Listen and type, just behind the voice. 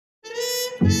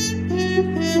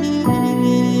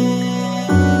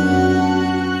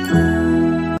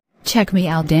Check me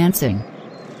out dancing.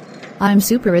 I'm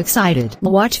super excited to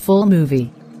watch full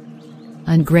movie.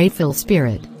 Ungrateful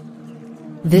spirit.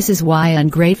 This is why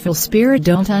ungrateful spirit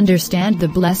don't understand the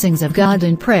blessings of God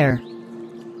in prayer.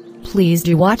 Please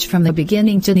do watch from the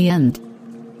beginning to the end.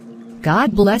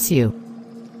 God bless you.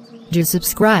 Do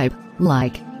subscribe,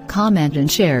 like, comment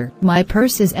and share. My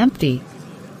purse is empty.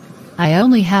 I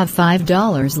only have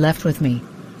 $5 left with me.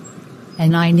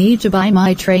 And I need to buy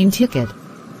my train ticket.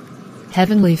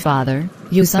 Heavenly Father,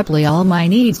 you supply all my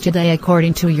needs today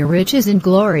according to your riches in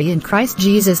glory in Christ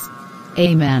Jesus.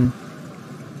 Amen.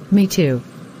 Me too.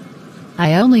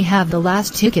 I only have the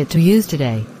last ticket to use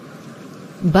today.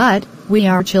 But, we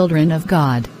are children of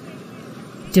God.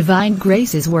 Divine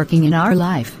grace is working in our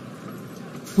life.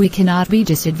 We cannot be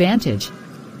disadvantaged.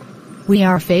 We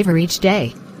are favored each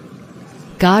day.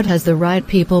 God has the right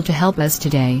people to help us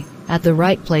today, at the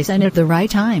right place and at the right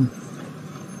time.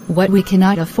 What we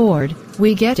cannot afford,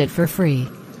 we get it for free.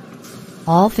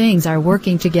 All things are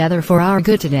working together for our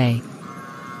good today.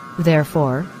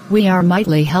 Therefore, we are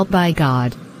mightily helped by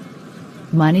God.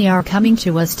 Money are coming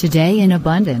to us today in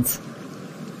abundance.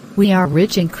 We are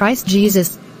rich in Christ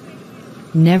Jesus.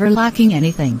 Never lacking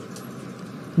anything.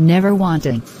 Never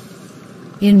wanting.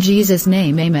 In Jesus'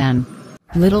 name, amen.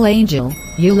 Little angel,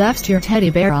 you left your teddy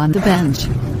bear on the bench.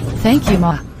 Thank you,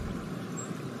 Ma.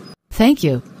 Thank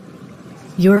you.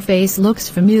 Your face looks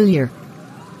familiar.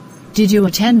 Did you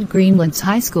attend Greenlands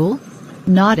High School?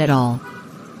 Not at all.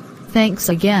 Thanks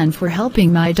again for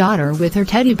helping my daughter with her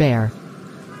teddy bear.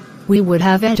 We would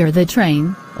have entered the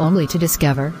train, only to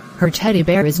discover, her teddy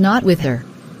bear is not with her.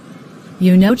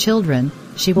 You know children,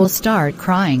 she will start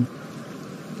crying.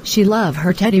 She loves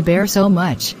her teddy bear so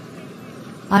much.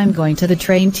 I'm going to the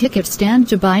train ticket stand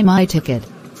to buy my ticket.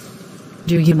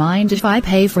 Do you mind if I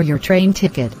pay for your train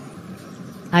ticket?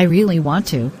 I really want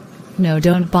to. No,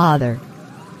 don't bother.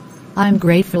 I'm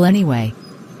grateful anyway.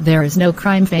 There is no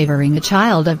crime favoring a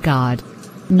child of God.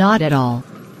 Not at all.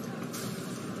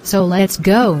 So let's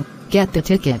go, get the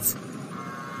tickets.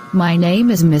 My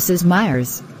name is Mrs.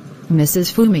 Myers.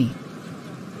 Mrs. Fumi.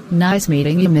 Nice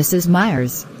meeting you, Mrs.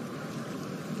 Myers.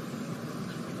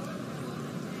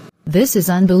 This is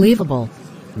unbelievable.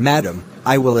 Madam,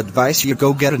 I will advise you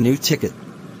go get a new ticket.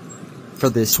 For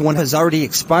this one has already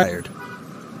expired.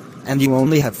 And you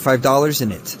only have $5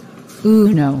 in it.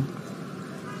 Ooh no.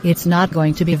 It's not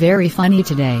going to be very funny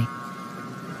today.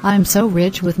 I'm so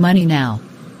rich with money now.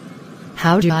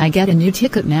 How do I get a new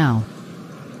ticket now?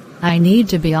 I need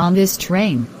to be on this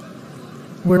train.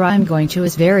 Where I'm going to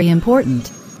is very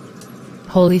important.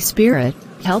 Holy Spirit,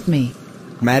 help me.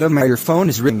 Madam, your phone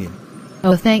is ringing.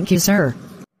 Oh, thank you, sir.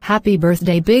 Happy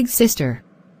birthday, big sister.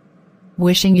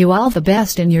 Wishing you all the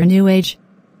best in your new age.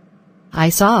 I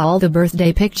saw all the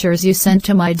birthday pictures you sent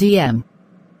to my DM.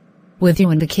 With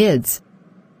you and the kids.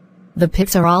 The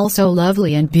pics are all so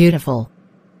lovely and beautiful.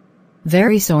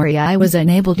 Very sorry I was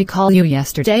unable to call you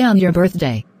yesterday on your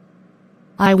birthday.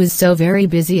 I was so very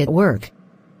busy at work.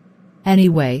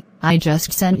 Anyway, I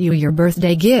just sent you your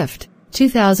birthday gift,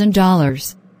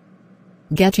 $2,000.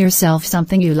 Get yourself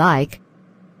something you like.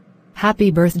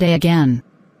 Happy birthday again.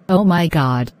 Oh my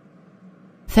God.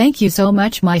 Thank you so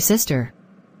much, my sister.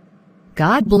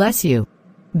 God bless you.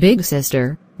 Big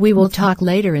sister, we will talk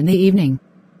later in the evening.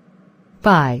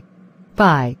 Bye.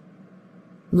 Bye.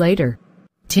 Later.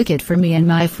 Ticket for me and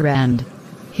my friend.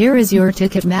 Here is your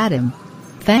ticket, madam.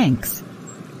 Thanks.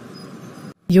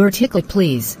 Your ticket,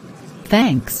 please.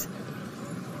 Thanks.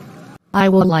 I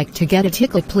would like to get a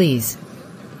ticket, please.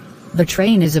 The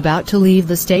train is about to leave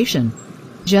the station.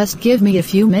 Just give me a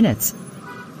few minutes.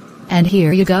 And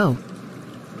here you go.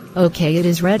 Okay, it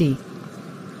is ready.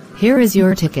 Here is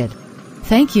your ticket.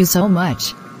 Thank you so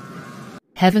much.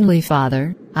 Heavenly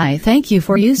Father, I thank you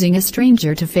for using a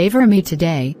stranger to favor me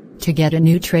today, to get a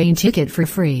new train ticket for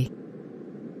free.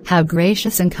 How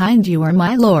gracious and kind you are,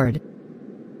 my Lord.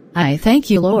 I thank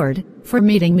you, Lord, for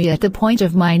meeting me at the point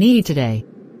of my need today.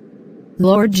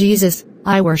 Lord Jesus,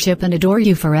 I worship and adore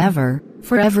you forever,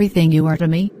 for everything you are to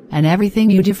me, and everything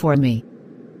you do for me.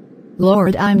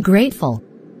 Lord, I'm grateful.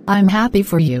 I'm happy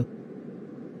for you.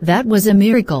 That was a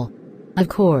miracle. Of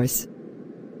course.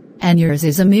 And yours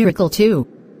is a miracle too.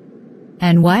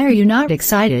 And why are you not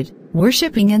excited,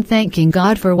 worshiping and thanking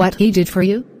God for what He did for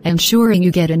you, ensuring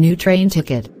you get a new train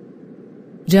ticket?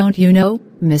 Don't you know,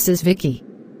 Mrs. Vicky?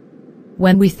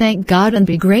 When we thank God and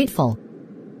be grateful,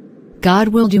 God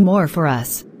will do more for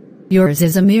us. Yours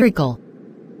is a miracle.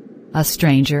 A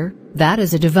stranger, that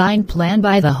is a divine plan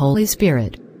by the Holy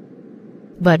Spirit.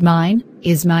 But mine,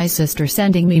 is my sister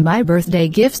sending me my birthday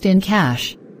gifts in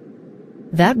cash.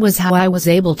 That was how I was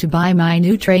able to buy my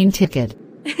new train ticket.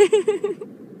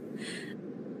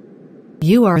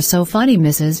 You are so funny,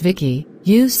 Mrs. Vicky.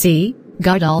 You see,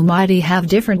 God Almighty have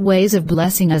different ways of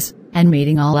blessing us, and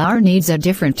meeting all our needs at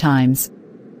different times.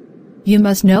 You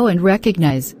must know and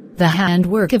recognize the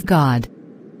handwork of God.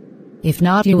 If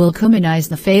not, you will communize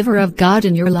the favor of God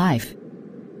in your life,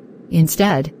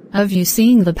 instead of you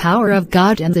seeing the power of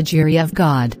God and the jury of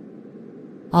God.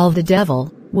 All the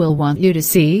devil will want you to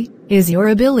see is your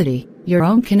ability, your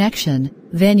own connection,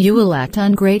 then you will act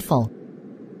ungrateful.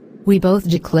 We both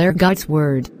declare God's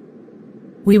word.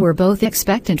 We were both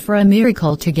expectant for a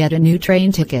miracle to get a new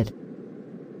train ticket.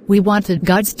 We wanted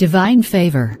God's divine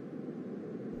favor.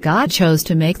 God chose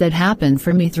to make that happen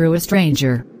for me through a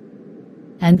stranger.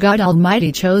 And God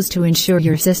Almighty chose to ensure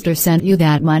your sister sent you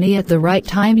that money at the right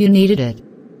time you needed it.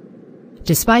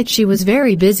 Despite she was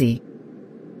very busy.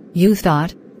 You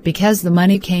thought, because the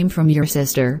money came from your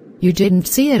sister, you didn't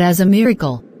see it as a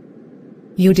miracle.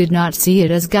 You did not see it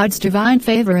as God's divine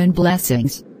favor and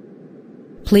blessings.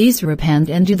 Please repent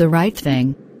and do the right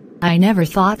thing. I never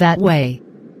thought that way.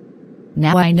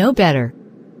 Now I know better.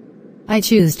 I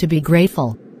choose to be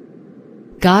grateful.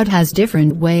 God has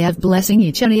different way of blessing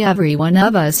each and every one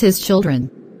of us, his children.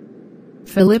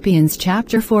 Philippians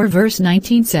chapter 4 verse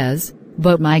 19 says,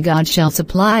 "But my God shall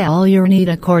supply all your need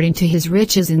according to his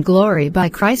riches in glory by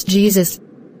Christ Jesus."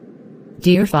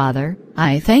 Dear Father,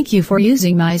 I thank you for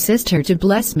using my sister to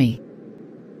bless me.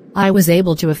 I was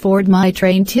able to afford my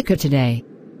train ticket today.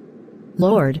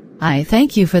 Lord, I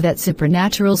thank you for that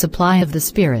supernatural supply of the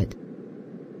Spirit.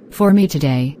 For me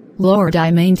today, Lord,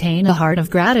 I maintain a heart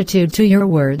of gratitude to your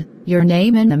word, your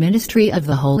name, and the ministry of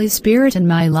the Holy Spirit in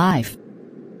my life.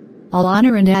 All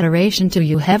honor and adoration to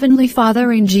you, Heavenly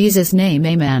Father, in Jesus' name,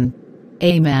 amen.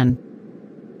 Amen.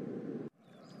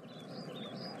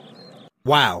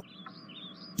 Wow.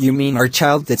 You mean our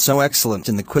child did so excellent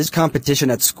in the quiz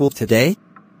competition at school today?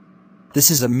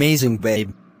 This is amazing,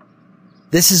 babe.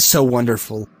 This is so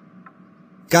wonderful.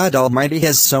 God Almighty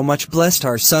has so much blessed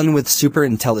our son with super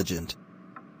intelligent.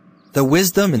 The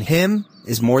wisdom in him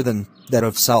is more than that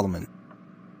of Solomon.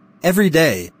 Every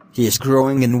day, he is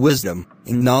growing in wisdom,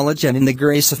 in knowledge, and in the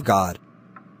grace of God.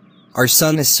 Our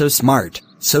son is so smart,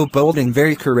 so bold, and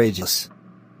very courageous.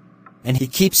 And he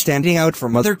keeps standing out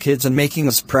from other kids and making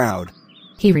us proud.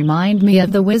 He reminded me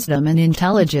of the wisdom and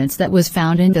intelligence that was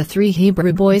found in the 3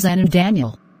 Hebrew boys and in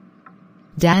Daniel.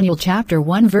 Daniel chapter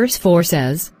 1 verse 4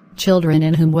 says, "Children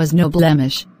in whom was no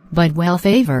blemish, but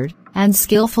well-favored, and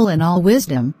skillful in all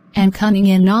wisdom, and cunning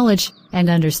in knowledge, and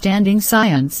understanding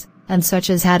science, and such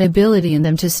as had ability in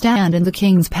them to stand in the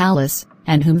king's palace,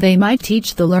 and whom they might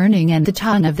teach the learning and the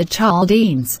tongue of the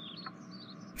Chaldeans."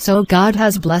 So God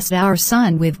has blessed our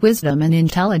son with wisdom and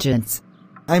intelligence.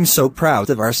 I'm so proud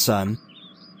of our son.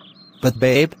 But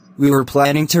babe, we were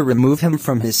planning to remove him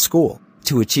from his school,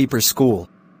 to a cheaper school.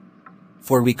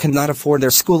 For we cannot afford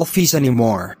their school fees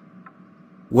anymore.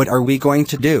 What are we going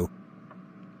to do?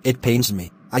 It pains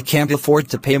me. I can't afford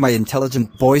to pay my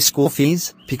intelligent boy school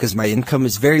fees, because my income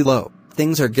is very low.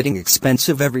 Things are getting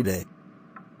expensive every day.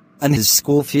 And his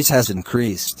school fees has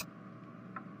increased.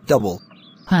 Double.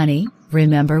 Honey,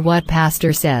 remember what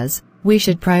Pastor says, we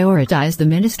should prioritize the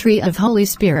ministry of Holy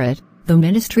Spirit, the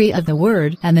ministry of the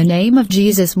Word, and the name of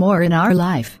Jesus more in our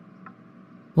life.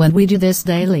 When we do this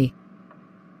daily,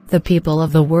 the people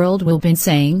of the world will be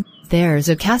saying, "There's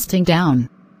a casting down."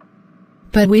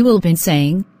 But we will be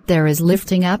saying, "There is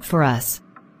lifting up for us."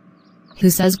 Who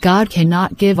says God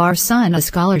cannot give our son a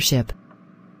scholarship?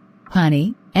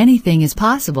 Honey, anything is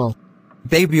possible.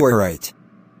 Babe, you're right.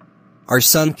 Our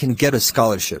son can get a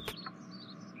scholarship.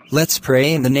 Let's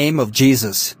pray in the name of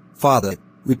Jesus. Father,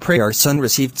 we pray our son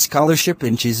received scholarship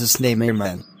in Jesus' name,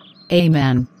 amen.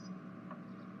 Amen.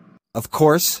 Of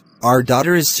course, our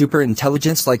daughter is super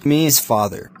intelligent like me as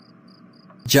father.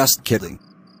 Just kidding.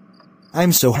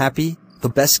 I'm so happy, the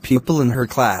best pupil in her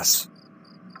class.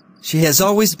 She has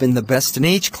always been the best in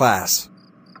each class.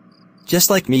 Just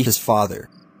like me, his father.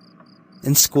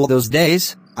 In school those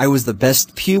days, I was the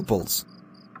best pupils.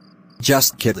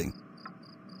 Just kidding.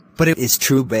 But it is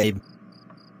true, babe.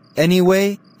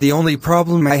 Anyway, the only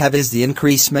problem I have is the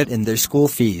increasement in their school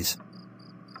fees.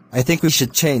 I think we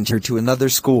should change her to another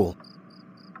school.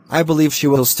 I believe she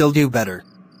will still do better.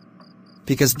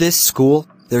 Because this school,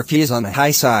 their fee is on the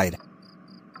high side.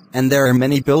 And there are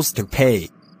many bills to pay.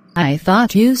 I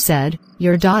thought you said,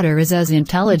 your daughter is as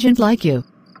intelligent like you.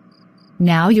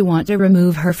 Now you want to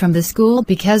remove her from the school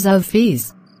because of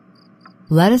fees.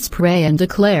 Let us pray and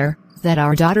declare, that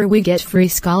our daughter will get free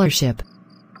scholarship.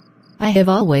 I have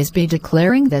always been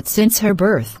declaring that since her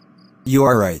birth. You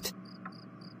are right.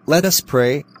 Let us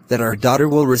pray that our daughter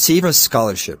will receive a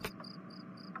scholarship.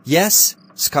 Yes,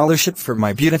 scholarship for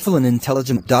my beautiful and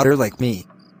intelligent daughter like me.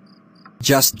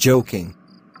 Just joking.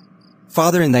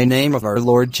 Father, in thy name of our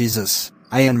Lord Jesus,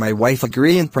 I and my wife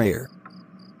agree in prayer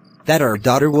that our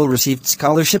daughter will receive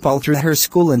scholarship all through her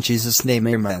school in Jesus' name,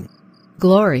 amen.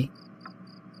 Glory.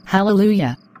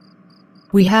 Hallelujah.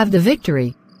 We have the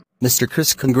victory. Mr.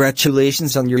 Chris,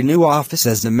 congratulations on your new office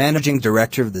as the managing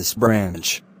director of this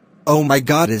branch. Oh my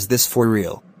God, is this for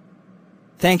real?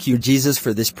 Thank you, Jesus,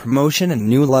 for this promotion and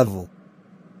new level.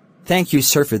 Thank you,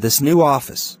 sir, for this new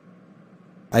office.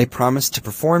 I promise to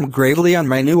perform greatly on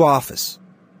my new office.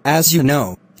 As you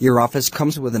know, your office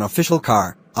comes with an official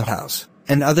car, a house,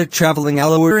 and other traveling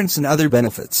allowance and other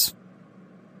benefits.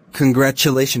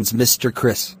 Congratulations, Mr.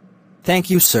 Chris. Thank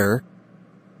you, sir.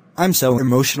 I'm so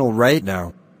emotional right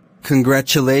now.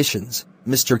 Congratulations,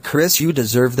 Mr. Chris, you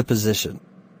deserve the position.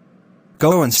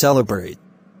 Go and celebrate.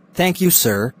 Thank you,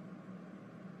 sir.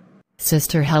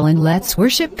 Sister Helen, let's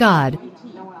worship God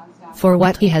for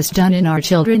what He has done in our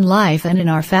children's life and in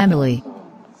our family.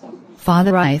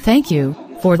 Father, I thank you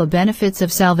for the benefits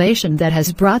of salvation that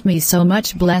has brought me so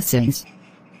much blessings.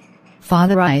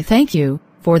 Father, I thank you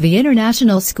for the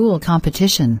international school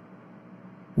competition,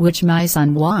 which my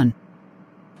son won,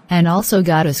 and also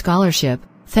got a scholarship.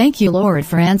 Thank you, Lord,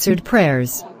 for answered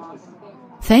prayers.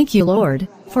 Thank you, Lord,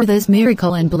 for this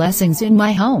miracle and blessings in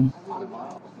my home.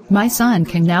 My son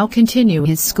can now continue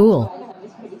his school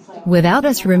without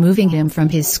us removing him from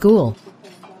his school.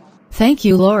 Thank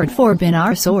you, Lord, for being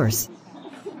our source.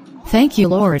 Thank you,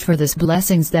 Lord, for this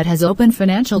blessings that has opened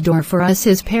financial door for us,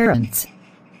 his parents.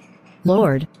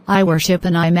 Lord, I worship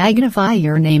and I magnify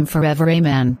your name forever,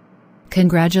 amen.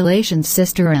 Congratulations,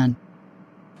 Sister Ann,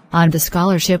 on the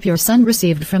scholarship your son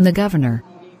received from the governor,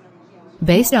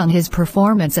 based on his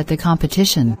performance at the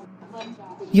competition.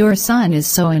 Your son is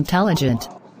so intelligent,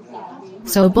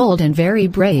 so bold and very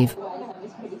brave,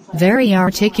 very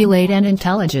articulate and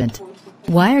intelligent.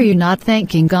 Why are you not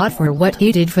thanking God for what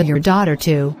He did for your daughter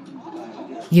too?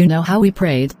 You know how we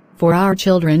prayed for our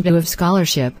children to have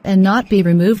scholarship and not be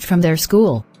removed from their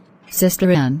school.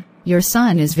 Sister Ann, your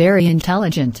son is very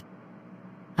intelligent.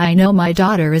 I know my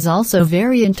daughter is also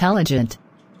very intelligent,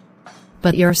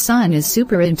 but your son is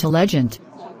super intelligent,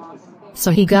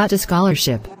 so he got a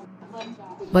scholarship.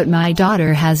 But my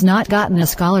daughter has not gotten a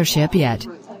scholarship yet.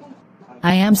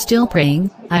 I am still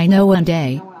praying. I know one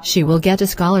day she will get a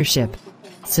scholarship.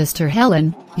 Sister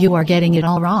Helen, you are getting it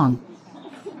all wrong.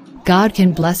 God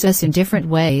can bless us in different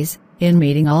ways, in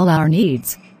meeting all our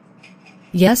needs.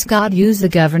 Yes, God used the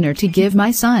governor to give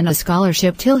my son a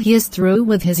scholarship till he is through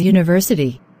with his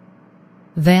university.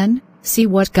 Then, see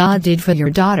what God did for your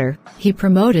daughter. He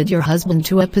promoted your husband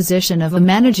to a position of a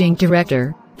managing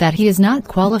director that he is not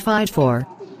qualified for.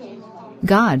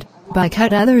 God, by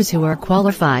cut others who are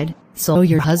qualified, so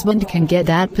your husband can get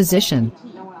that position.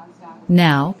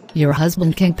 Now, your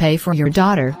husband can pay for your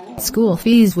daughter school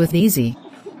fees with easy,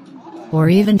 or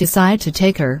even decide to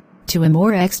take her to a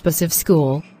more expensive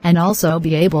school, and also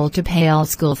be able to pay all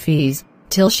school fees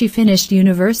till she finished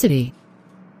university.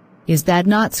 Is that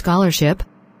not scholarship?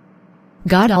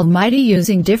 God Almighty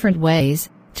using different ways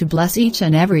to bless each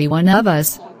and every one of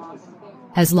us.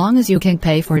 As long as you can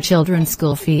pay for children's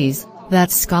school fees,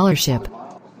 that's scholarship.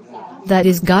 That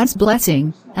is God's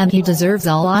blessing, and He deserves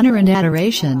all honor and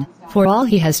adoration for all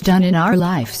He has done in our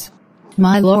lives.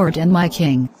 My Lord and my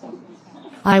King,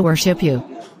 I worship you.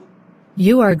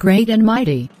 You are great and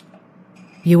mighty.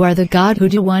 You are the God who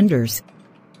do wonders,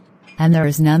 and there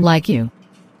is none like you.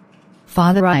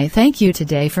 Father, I thank you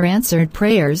today for answered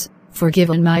prayers, for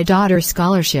giving my daughter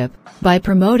scholarship, by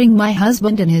promoting my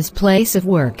husband in his place of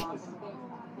work,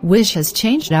 which has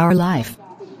changed our life.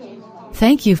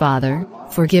 Thank you, Father,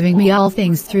 for giving me all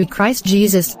things through Christ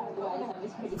Jesus.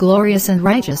 Glorious and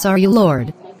righteous are you,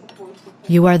 Lord.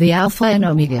 You are the Alpha and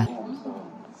Omega.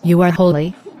 You are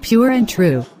holy, pure and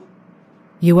true.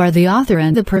 You are the author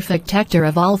and the perfecter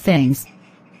of all things.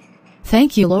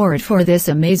 Thank you, Lord, for this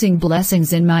amazing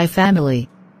blessings in my family.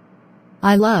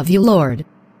 I love you, Lord.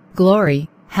 Glory,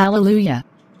 hallelujah.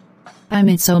 I'm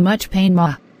in so much pain,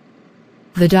 Ma.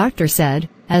 The doctor said,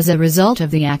 as a result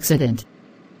of the accident,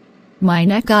 my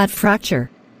neck got fractured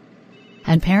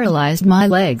and paralyzed my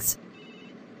legs.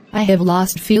 I have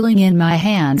lost feeling in my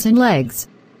hands and legs.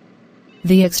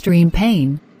 The extreme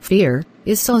pain, fear,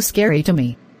 is so scary to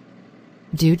me.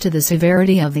 Due to the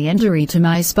severity of the injury to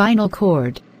my spinal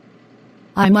cord,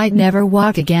 I might never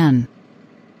walk again.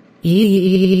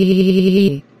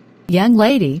 Young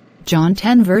lady, John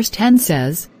 10 verse 10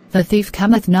 says, "The thief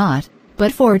cometh not,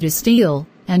 but for to steal,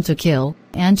 and to kill,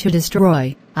 and to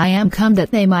destroy. I am come that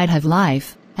they might have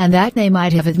life, and that they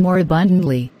might have it more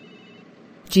abundantly.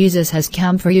 Jesus has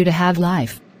come for you to have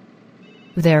life.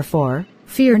 Therefore,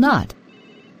 fear not.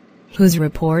 Whose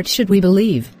report should we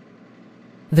believe?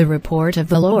 The report of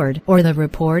the Lord or the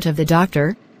report of the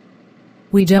doctor?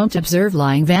 We don't observe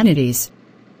lying vanities.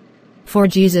 For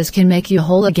Jesus can make you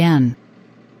whole again.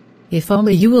 If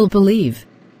only you will believe.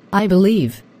 I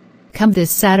believe. Come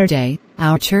this Saturday,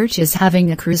 our church is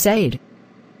having a crusade.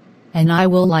 And I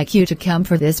will like you to come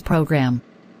for this program.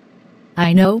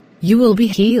 I know, you will be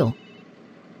healed.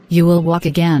 You will walk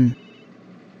again.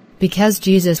 Because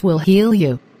Jesus will heal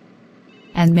you.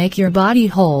 And make your body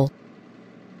whole.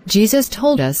 Jesus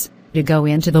told us to go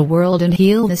into the world and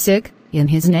heal the sick, in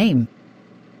His name.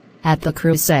 At the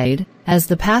crusade, as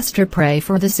the pastor pray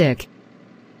for the sick,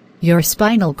 your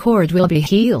spinal cord will be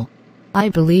healed. I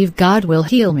believe God will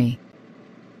heal me.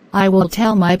 I will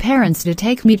tell my parents to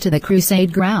take me to the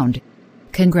crusade ground.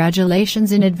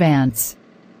 Congratulations in advance.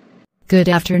 Good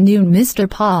afternoon, Mr.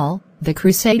 Paul. The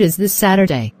crusade is this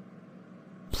Saturday.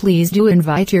 Please do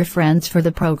invite your friends for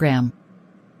the program.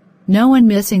 No one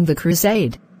missing the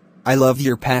crusade. I love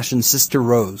your passion, Sister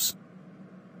Rose.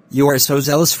 You are so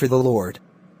zealous for the Lord,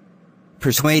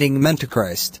 persuading men to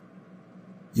Christ.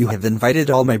 You have invited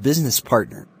all my business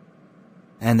partner,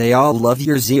 and they all love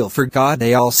your zeal for God.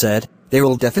 They all said they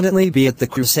will definitely be at the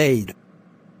crusade.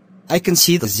 I can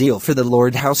see the zeal for the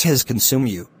Lord house has consumed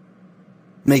you.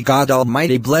 May God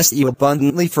Almighty bless you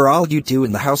abundantly for all you do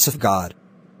in the house of God.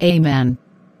 Amen.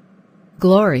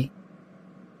 Glory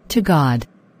to God.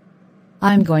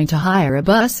 I'm going to hire a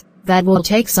bus that will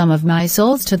take some of my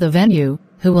souls to the venue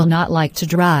who will not like to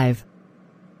drive,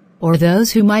 or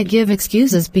those who might give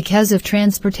excuses because of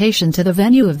transportation to the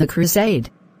venue of the crusade.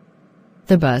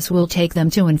 The bus will take them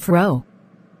to and fro.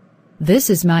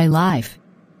 This is my life,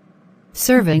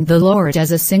 serving the Lord as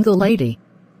a single lady.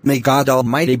 May God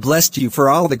Almighty bless you for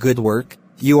all the good work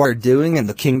you are doing in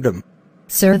the kingdom.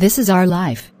 Sir, this is our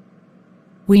life.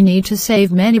 We need to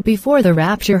save many before the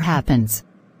rapture happens.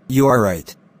 You are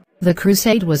right. The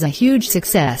crusade was a huge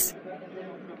success.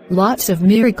 Lots of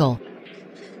miracle.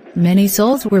 Many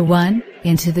souls were won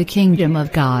into the kingdom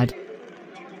of God.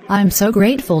 I'm so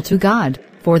grateful to God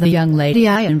for the young lady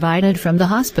I invited from the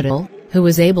hospital, who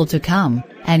was able to come,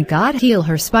 and God heal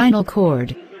her spinal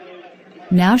cord.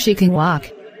 Now she can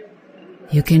walk.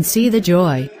 You can see the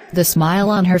joy, the smile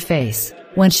on her face,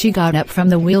 when she got up from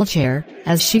the wheelchair,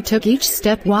 as she took each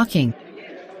step walking.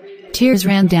 Tears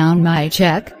ran down my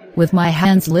cheek, with my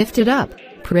hands lifted up,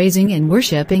 praising and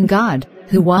worshiping God,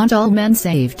 who wants all men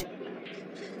saved,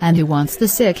 and who wants the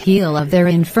sick healed of their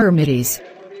infirmities.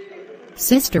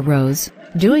 Sister Rose,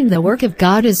 doing the work of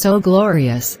God is so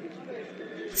glorious.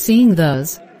 Seeing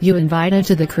those you invited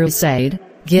to the crusade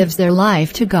gives their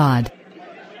life to God.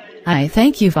 I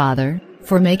thank you, Father,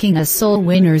 for making us soul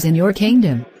winners in your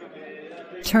kingdom,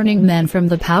 turning men from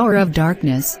the power of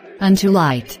darkness unto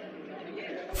light.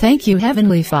 Thank you,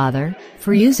 Heavenly Father,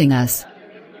 for using us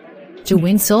to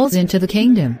win souls into the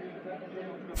kingdom.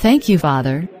 Thank you,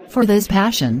 Father, for this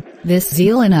passion, this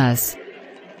zeal in us,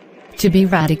 to be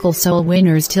radical soul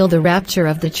winners till the rapture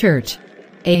of the church.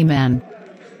 Amen.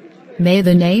 May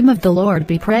the name of the Lord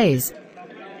be praised.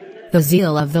 The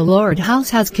zeal of the Lord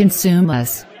house has consumed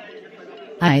us.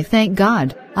 I thank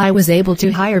God, I was able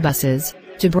to hire buses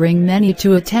to bring many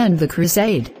to attend the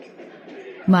crusade.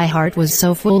 My heart was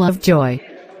so full of joy.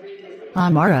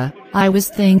 Amara, I was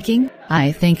thinking,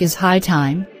 I think it's high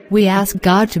time we ask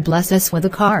God to bless us with a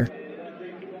car,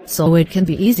 so it can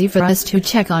be easy for us to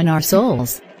check on our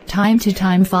souls, time to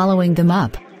time following them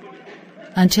up,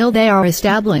 until they are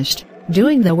established,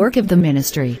 doing the work of the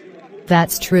ministry.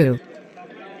 That's true.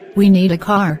 We need a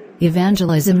car,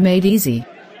 evangelism made easy.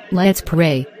 Let's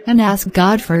pray, and ask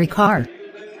God for a car.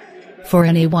 For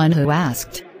anyone who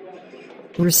asked,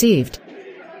 received.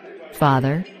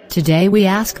 Father, today we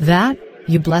ask that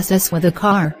you bless us with a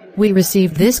car. We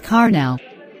receive this car now.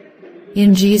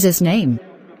 In Jesus' name.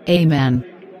 Amen.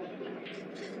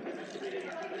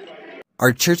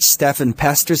 Our church staff and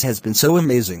pastors has been so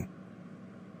amazing.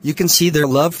 You can see their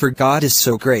love for God is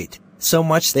so great, so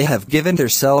much they have given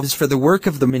themselves for the work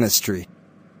of the ministry.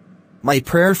 My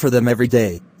prayer for them every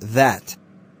day, that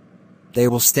they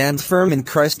will stand firm in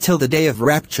Christ till the day of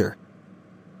rapture.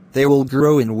 They will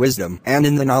grow in wisdom and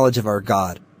in the knowledge of our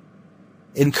God,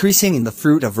 increasing in the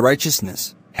fruit of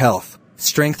righteousness, health,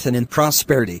 strength, and in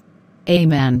prosperity.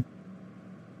 Amen.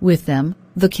 With them,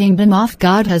 the kingdom of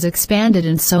God has expanded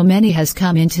and so many has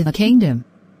come into the kingdom.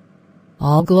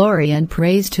 All glory and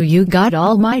praise to you, God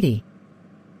Almighty,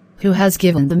 who has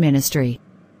given the ministry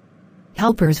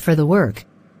helpers for the work,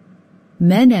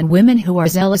 men and women who are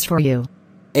zealous for you.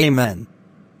 Amen.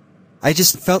 I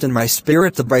just felt in my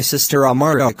spirit to buy Sister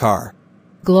Amara a car.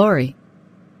 Glory.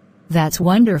 That's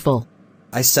wonderful.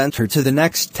 I sent her to the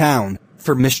next town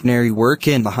for missionary work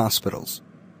in the hospitals,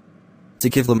 to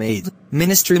give them aid,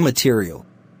 ministry material,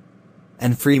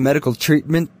 and free medical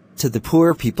treatment to the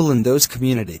poor people in those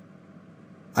community.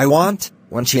 I want,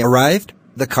 when she arrived,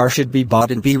 the car should be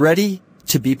bought and be ready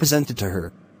to be presented to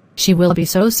her. She will be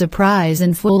so surprised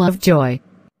and full of joy.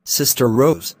 Sister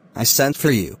Rose, I sent for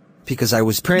you because I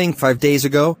was praying 5 days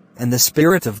ago, and the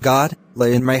Spirit of God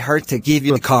lay in my heart to give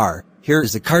you a car. Here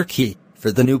is the car key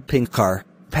for the new pink car.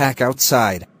 Pack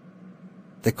outside.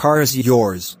 The car is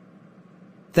yours.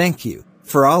 Thank you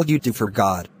for all you do for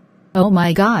God. Oh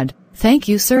my God, thank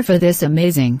you, sir, for this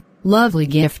amazing, lovely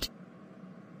gift.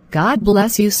 God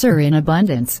bless you, sir, in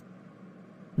abundance.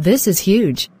 This is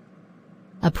huge.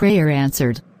 A prayer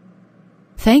answered.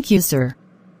 Thank you, sir.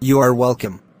 You are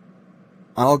welcome.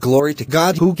 All glory to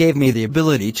God who gave me the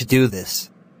ability to do this.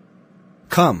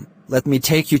 Come, let me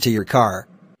take you to your car.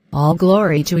 All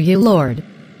glory to you, Lord.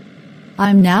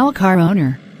 I'm now a car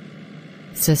owner.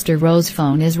 Sister Rose's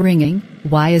phone is ringing.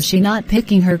 Why is she not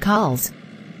picking her calls?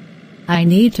 I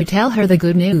need to tell her the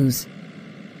good news.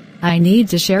 I need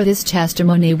to share this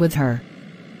testimony with her.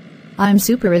 I'm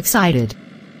super excited.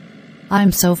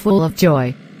 I'm so full of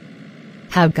joy.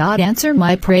 How God answered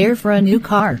my prayer for a new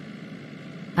car.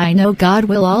 I know God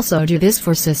will also do this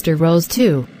for Sister Rose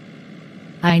too.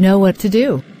 I know what to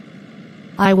do.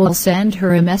 I will send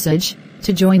her a message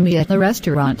to join me at the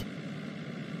restaurant.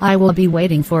 I will be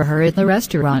waiting for her at the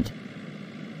restaurant.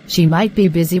 She might be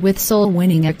busy with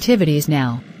soul-winning activities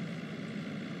now,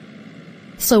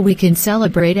 so we can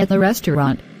celebrate at the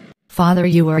restaurant. Father,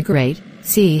 you are great.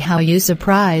 See how you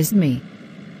surprised me,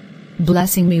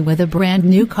 blessing me with a brand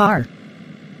new car.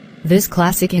 This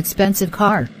classic expensive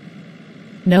car.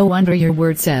 No wonder your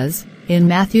word says, in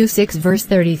Matthew 6 verse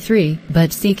 33,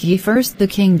 but seek ye first the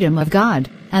kingdom of God,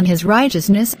 and his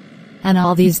righteousness, and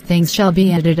all these things shall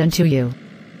be added unto you.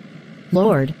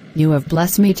 Lord, you have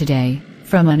blessed me today.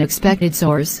 From an unexpected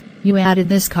source, you added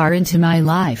this car into my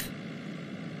life.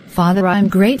 Father, I'm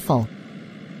grateful.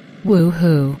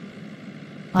 Woohoo.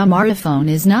 Amara phone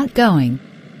is not going.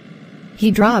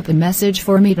 He dropped a message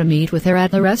for me to meet with her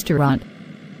at the restaurant.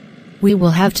 We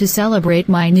will have to celebrate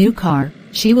my new car.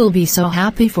 She will be so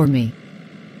happy for me.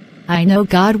 I know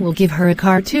God will give her a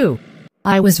car too.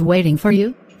 I was waiting for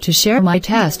you to share my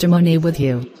testimony with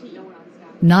you,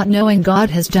 not knowing God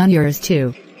has done yours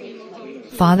too.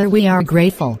 Father, we are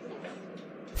grateful.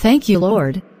 Thank you,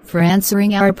 Lord, for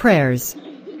answering our prayers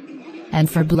and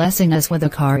for blessing us with a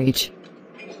car each.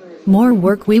 More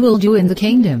work we will do in the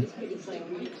kingdom.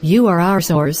 You are our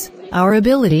source, our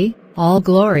ability. All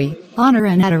glory, honor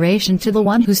and adoration to the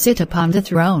one who sit upon the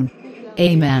throne.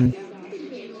 Amen.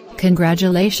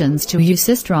 Congratulations to you,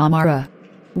 Sister Amara.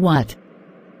 What?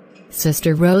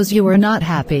 Sister Rose, you were not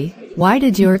happy. Why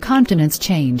did your countenance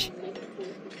change?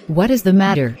 What is the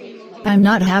matter? I'm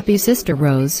not happy, Sister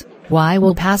Rose. Why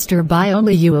will Pastor buy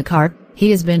only you a car?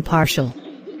 He has been partial.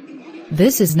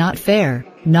 This is not fair,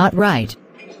 not right.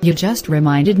 You just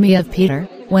reminded me of Peter,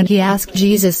 when he asked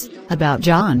Jesus about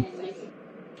John.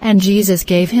 And Jesus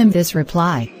gave him this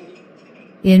reply.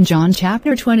 In John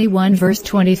chapter 21 verse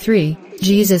 23,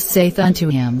 Jesus saith unto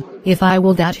him, If I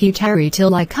will that he tarry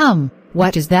till I come,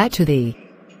 what is that to thee?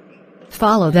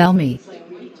 Follow thou me.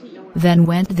 Then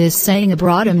went this saying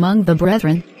abroad among the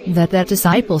brethren, that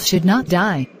disciple should not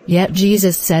die. Yet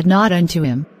Jesus said not unto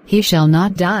him, He shall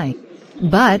not die.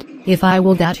 But, if I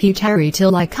will that he tarry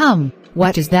till I come,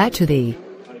 what is that to thee?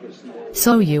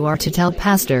 So you are to tell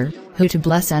Pastor, who to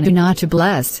bless and who not to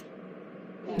bless.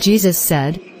 Jesus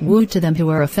said, Woe to them who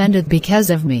are offended because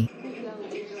of me.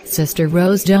 Sister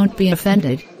Rose, don't be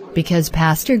offended, because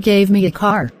Pastor gave me a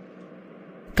car.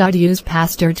 God used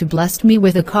Pastor to bless me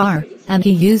with a car, and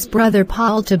he used Brother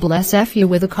Paul to bless you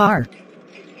with a car.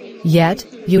 Yet,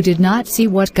 you did not see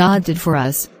what God did for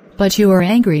us, but you are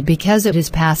angry because it is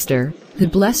Pastor, who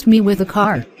blessed me with a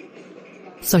car.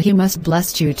 So he must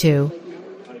bless you too.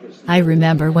 I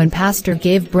remember when Pastor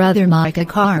gave Brother Mike a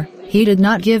car, he did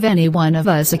not give any one of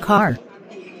us a car.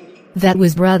 That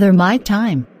was Brother Mike's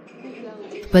time.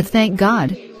 But thank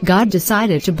God, God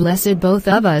decided to bless it both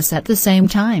of us at the same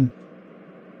time.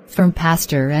 From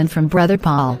Pastor and from Brother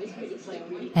Paul.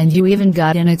 And you even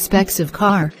got an expensive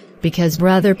car, because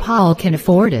Brother Paul can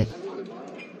afford it.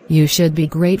 You should be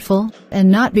grateful,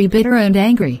 and not be bitter and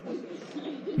angry.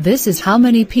 This is how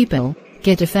many people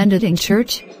get offended in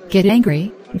church, get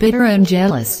angry, bitter and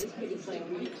jealous.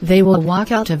 They will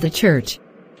walk out of the church.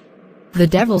 The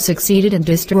devil succeeded in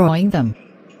destroying them,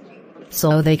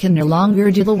 so they can no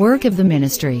longer do the work of the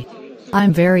ministry.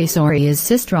 I'm very sorry, his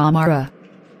sister Amara.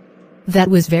 That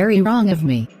was very wrong of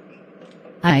me.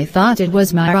 I thought it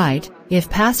was my right. If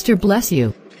Pastor bless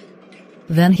you,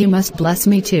 then he must bless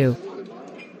me too.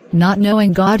 Not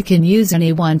knowing God can use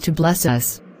anyone to bless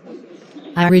us.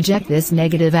 I reject this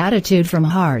negative attitude from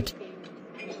heart.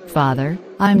 Father,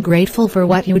 I'm grateful for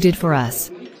what you did for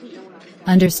us.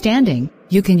 Understanding,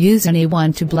 you can use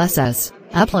anyone to bless us,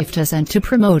 uplift us and to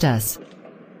promote us.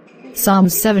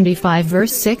 Psalms 75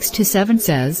 verse 6-7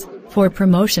 says, "For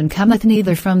promotion cometh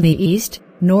neither from the east,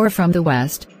 nor from the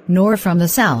west, nor from the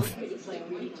south.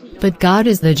 But God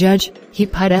is the judge, he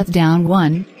putteth down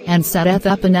one, and setteth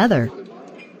up another."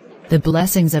 The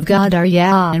blessings of God are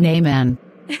yeah and amen.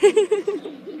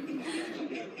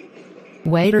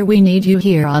 Waiter, we need you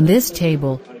here on this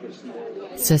table.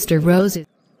 Sister Rose.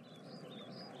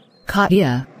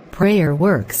 Katya, prayer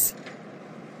works.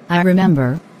 I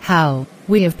remember how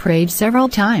we have prayed several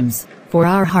times for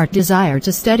our heart desire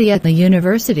to study at the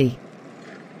university.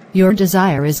 Your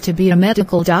desire is to be a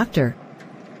medical doctor,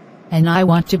 and I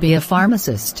want to be a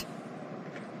pharmacist.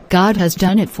 God has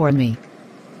done it for me.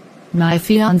 My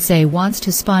fiancé wants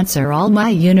to sponsor all my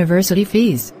university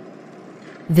fees.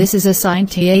 This is a sign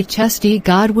THSD.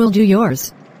 God will do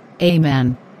yours.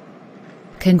 Amen.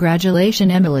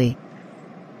 Congratulations, Emily.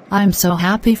 I'm so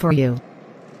happy for you.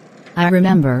 I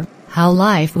remember how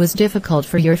life was difficult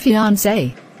for your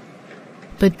fiancé,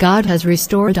 but God has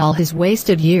restored all his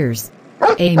wasted years.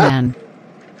 Amen.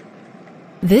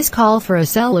 This call for a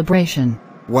celebration.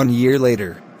 1 year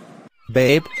later.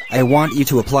 Babe, I want you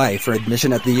to apply for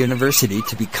admission at the university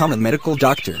to become a medical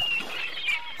doctor.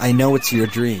 I know it's your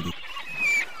dream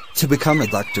to become a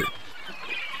doctor.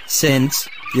 Since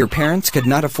your parents could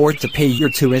not afford to pay your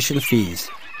tuition fees,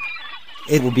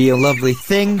 it will be a lovely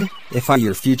thing if I,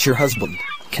 your future husband,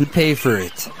 can pay for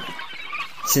it.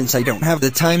 Since I don't have the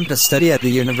time to study at the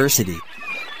university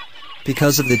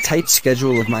because of the tight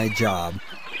schedule of my job,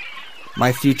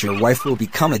 my future wife will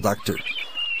become a doctor,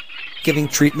 giving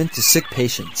treatment to sick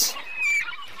patients,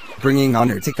 bringing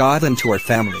honor to God and to our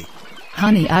family.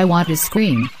 Honey, I want to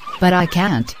scream, but I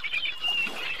can't,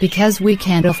 because we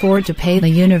can't afford to pay the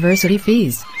university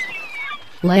fees.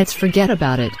 Let's forget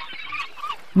about it.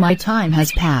 My time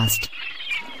has passed.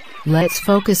 Let's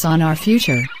focus on our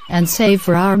future and save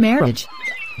for our marriage.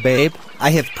 Babe, I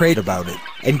have prayed about it,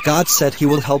 and God said he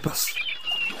will help us.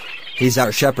 He's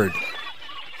our shepherd.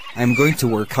 I'm going to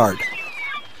work hard,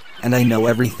 and I know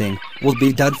everything will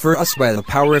be done for us by the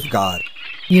power of God.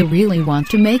 You really want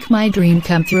to make my dream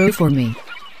come true for me.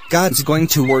 God's going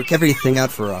to work everything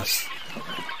out for us.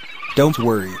 Don't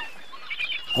worry.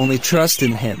 Only trust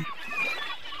in him,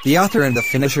 the author and the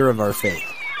finisher of our faith.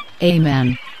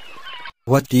 Amen.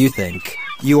 What do you think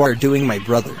you are doing, my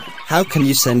brother? How can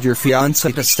you send your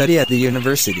fiancée to study at the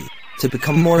university to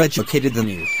become more educated than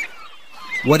you?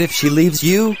 What if she leaves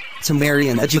you to marry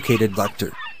an educated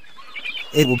doctor?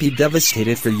 It will be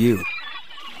devastated for you.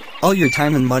 All your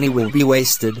time and money will be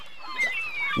wasted.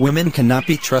 Women cannot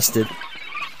be trusted.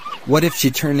 What if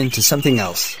she turned into something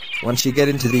else when she get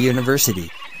into the university?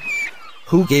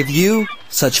 Who gave you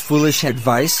such foolish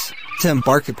advice to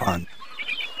embark upon?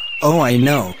 Oh, I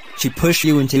know, she pushed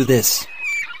you into this.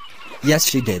 Yes,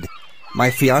 she did. My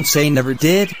fiancé never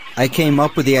did. I came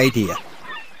up with the idea,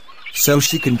 so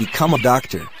she can become a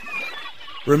doctor.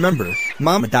 Remember,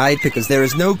 Mama died because there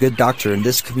is no good doctor in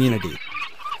this community.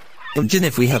 Imagine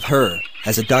if we have her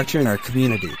as a doctor in our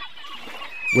community,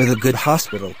 with a good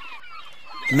hospital.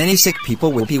 Many sick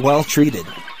people will be well treated.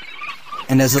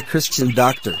 And as a Christian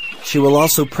doctor, she will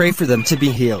also pray for them to be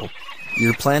healed.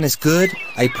 Your plan is good.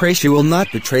 I pray she will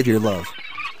not betray your love.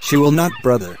 She will not,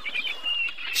 brother.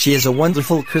 She is a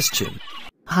wonderful Christian.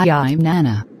 Hi, I'm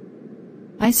Nana.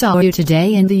 I saw you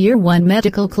today in the year 1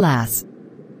 medical class.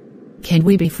 Can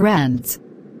we be friends?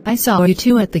 I saw you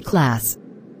too at the class.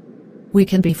 We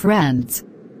can be friends.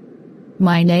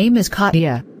 My name is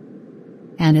Katya,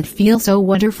 and it feels so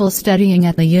wonderful studying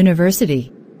at the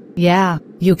university. Yeah,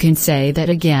 you can say that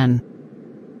again.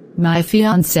 My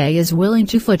fiancé is willing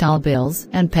to foot all bills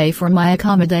and pay for my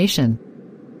accommodation.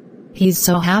 He's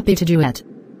so happy to do it.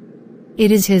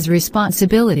 It is his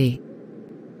responsibility.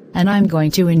 And I'm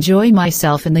going to enjoy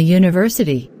myself in the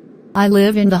university. I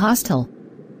live in the hostel.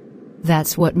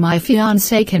 That's what my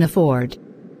fiancé can afford.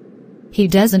 He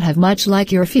doesn't have much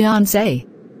like your fiancé.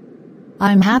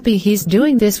 I'm happy he's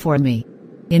doing this for me.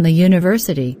 In the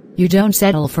university, you don't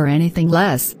settle for anything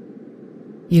less.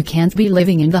 You can't be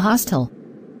living in the hostel.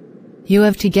 You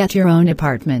have to get your own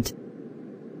apartment.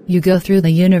 You go through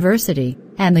the university,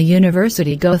 and the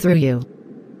university go through you.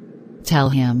 Tell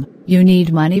him, you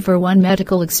need money for one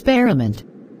medical experiment.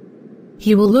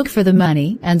 He will look for the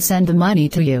money and send the money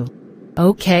to you.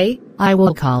 Okay, I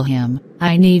will call him.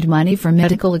 I need money for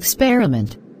medical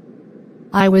experiment.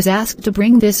 I was asked to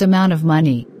bring this amount of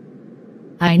money.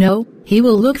 I know, he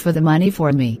will look for the money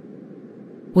for me.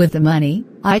 With the money,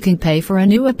 I can pay for a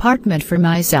new apartment for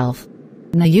myself.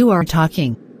 Now you are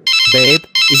talking. Babe,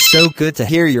 it's so good to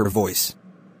hear your voice.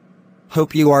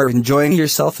 Hope you are enjoying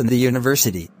yourself in the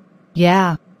university.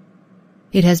 Yeah.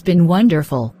 It has been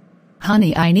wonderful.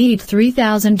 Honey, I need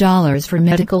 $3,000 for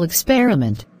medical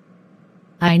experiment.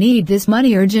 I need this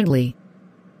money urgently.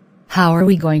 How are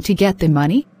we going to get the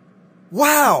money?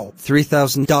 Wow!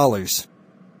 $3,000.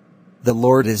 The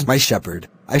Lord is my shepherd,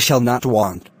 I shall not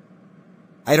want.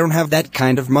 I don't have that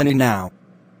kind of money now.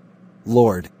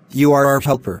 Lord, you are our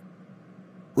helper.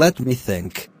 Let me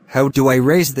think, how do I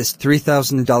raise this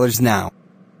 $3,000 now?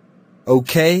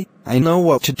 Okay, I know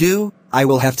what to do, I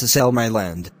will have to sell my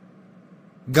land.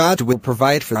 God will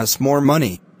provide for us more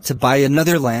money, to buy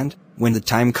another land. When the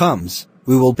time comes,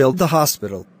 we will build the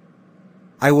hospital.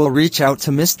 I will reach out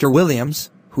to Mr. Williams,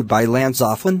 who buy lands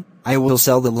often. I will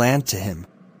sell the land to him,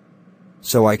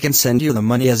 so I can send you the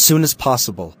money as soon as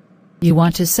possible. You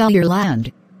want to sell your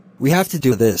land? We have to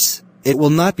do this. It will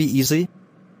not be easy,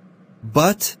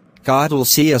 but God will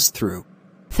see us through.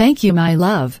 Thank you, my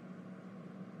love.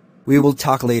 We will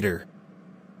talk later.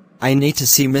 I need to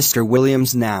see Mr.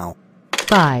 Williams now.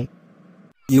 Bye.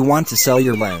 You want to sell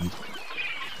your land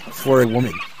for a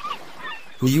woman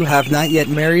who you have not yet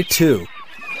married to?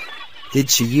 Did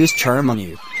she use charm on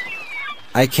you?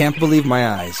 I can't believe my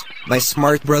eyes. My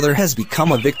smart brother has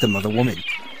become a victim of a woman.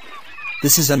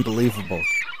 This is unbelievable.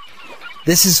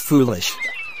 This is foolish.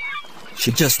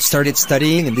 She just started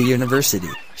studying in the university.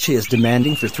 She is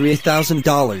demanding for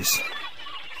 $3,000.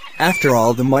 After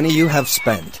all the money you have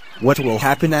spent, what will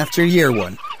happen after year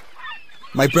one?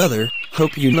 My brother,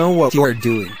 hope you know what you are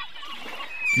doing.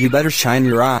 You better shine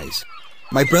your eyes.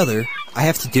 My brother, I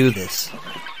have to do this.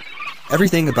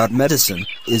 Everything about medicine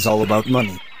is all about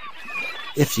money.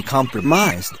 If she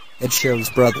compromised, it shows,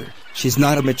 brother, she's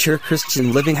not a mature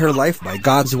Christian living her life by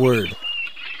God's word.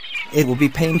 It will be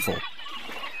painful,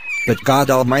 but God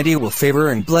Almighty will favor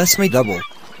and bless me double.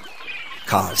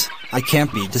 Cause I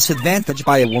can't be disadvantaged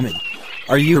by a woman.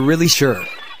 Are you really sure?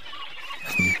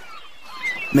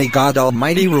 May God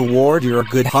Almighty reward your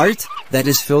good heart that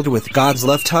is filled with God's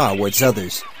love towards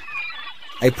others.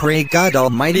 I pray God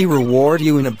Almighty reward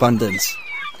you in abundance.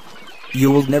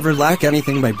 You will never lack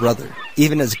anything, my brother,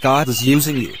 even as God is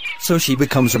using you, so she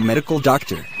becomes a medical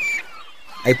doctor.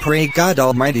 I pray God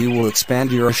Almighty will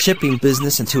expand your shipping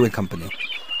business into a company.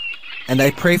 And I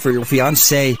pray for your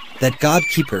fiancée, that God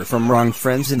keep her from wrong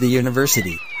friends in the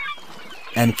university,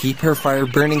 and keep her fire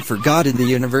burning for God in the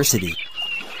university.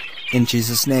 In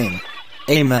Jesus' name,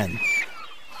 Amen.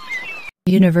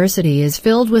 University is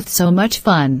filled with so much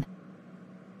fun.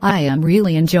 I am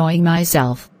really enjoying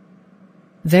myself.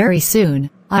 Very soon,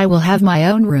 I will have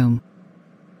my own room.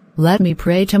 Let me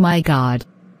pray to my God.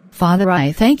 Father,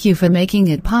 I thank you for making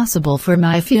it possible for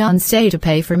my fiancé to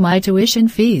pay for my tuition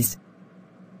fees.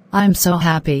 I'm so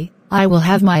happy, I will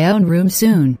have my own room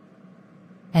soon.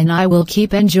 And I will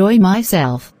keep enjoying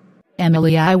myself.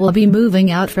 Emily, I will be moving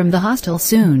out from the hostel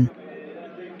soon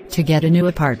to get a new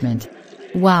apartment.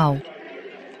 Wow.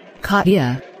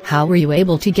 Katya, how were you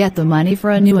able to get the money for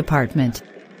a new apartment?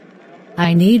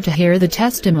 I need to hear the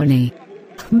testimony.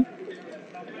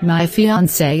 My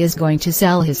fiancé is going to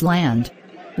sell his land.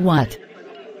 What?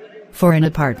 For an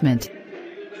apartment?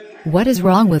 What is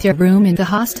wrong with your room in the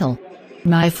hostel?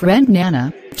 My friend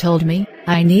Nana told me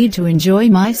I need to enjoy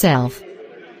myself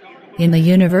in the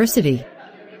university.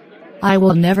 I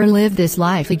will never live this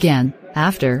life again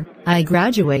after I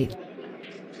graduate.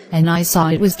 And I saw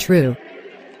it was true.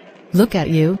 Look at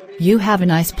you, you have a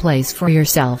nice place for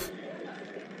yourself.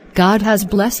 God has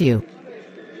blessed you.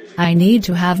 I need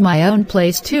to have my own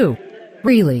place too.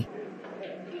 Really.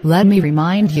 Let me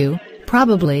remind you,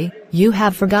 probably, you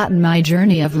have forgotten my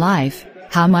journey of life,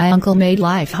 how my uncle made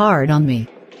life hard on me.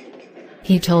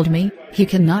 He told me, he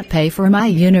cannot pay for my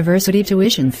university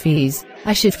tuition fees,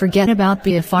 I should forget about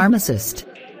being a pharmacist.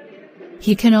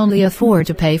 He can only afford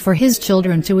to pay for his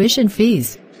children's tuition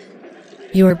fees.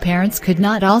 Your parents could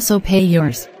not also pay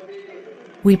yours.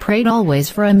 We prayed always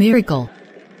for a miracle.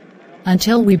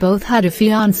 Until we both had a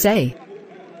fiancé.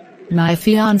 My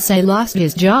fiancé lost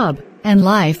his job, and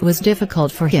life was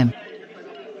difficult for him.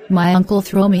 My uncle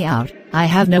threw me out, I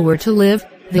have nowhere to live.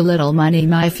 The little money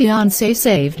my fiancé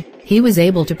saved, he was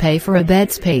able to pay for a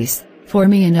bed space for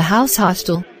me in a house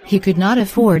hostel. He could not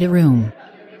afford a room.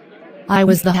 I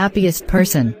was the happiest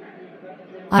person.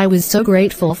 I was so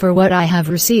grateful for what I have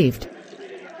received.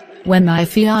 When my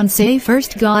fiancé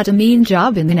first got a mean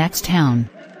job in the next town,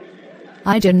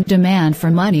 I didn't demand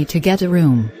for money to get a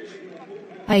room.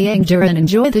 I endure and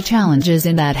enjoy the challenges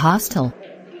in that hostel,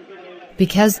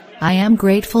 because I am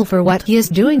grateful for what he is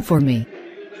doing for me.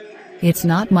 It's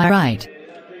not my right.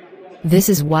 This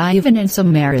is why even in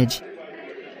some married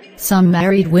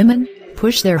women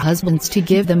push their husbands to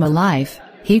give them a life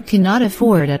he cannot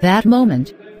afford at that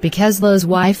moment, because those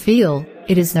wives feel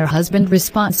it is their husband's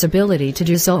responsibility to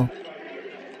do so,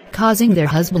 causing their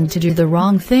husband to do the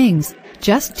wrong things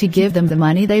just to give them the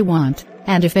money they want,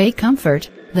 and if a comfort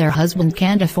their husband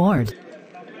can't afford.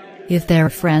 If their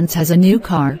friends has a new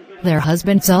car, their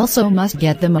husbands also must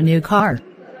get them a new car.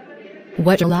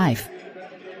 What a life!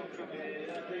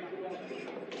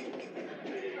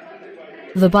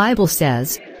 The Bible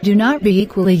says, do not be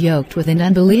equally yoked with an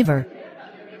unbeliever.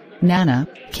 Nana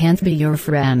can't be your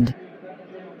friend.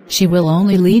 She will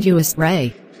only lead you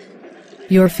astray.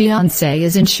 Your fiancé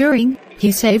is ensuring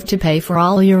he saved to pay for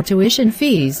all your tuition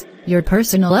fees, your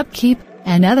personal upkeep,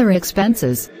 and other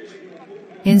expenses.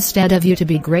 Instead of you to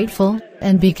be grateful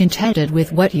and be contented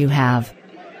with what you have,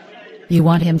 you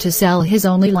want him to sell his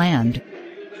only land.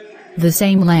 The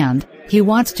same land he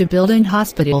wants to build an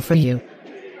hospital for you.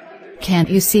 Can't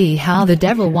you see how the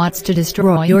devil wants to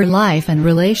destroy your life and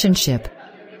relationship?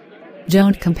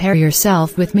 Don't compare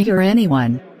yourself with me or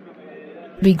anyone.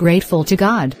 Be grateful to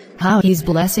God, how He's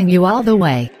blessing you all the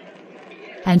way.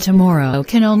 And tomorrow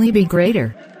can only be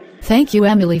greater. Thank you,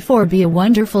 Emily, for being a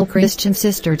wonderful Christian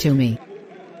sister to me.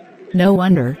 No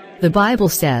wonder, the Bible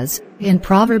says, in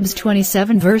Proverbs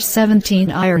 27 verse 17,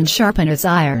 iron sharpeneth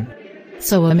iron.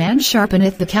 So a man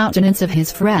sharpeneth the countenance of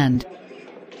his friend.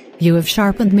 You have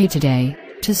sharpened me today,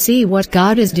 to see what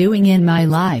God is doing in my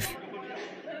life.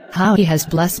 How He has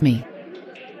blessed me.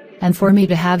 And for me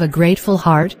to have a grateful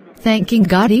heart, thanking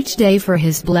God each day for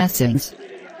His blessings.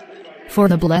 For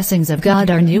the blessings of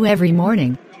God are new every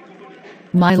morning.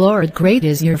 My Lord, great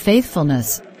is your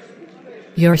faithfulness.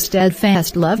 Your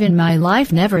steadfast love in my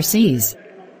life never ceases.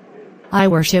 I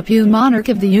worship you, monarch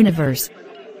of the universe,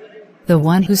 the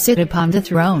one who sit upon the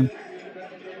throne.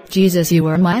 Jesus, you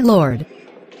are my Lord.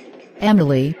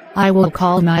 Emily, I will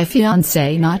call my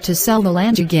fiancé not to sell the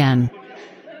land again.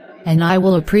 And I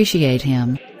will appreciate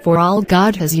him for all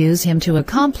God has used him to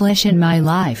accomplish in my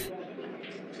life.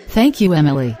 Thank you,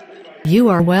 Emily. You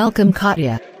are welcome,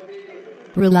 Katya.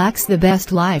 Relax, the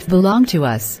best life belongs to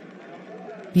us.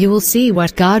 You will see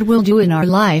what God will do in our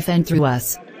life and through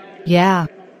us. Yeah.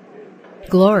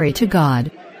 Glory to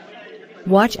God.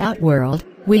 Watch out, world,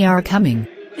 we are coming.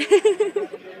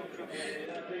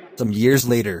 Some years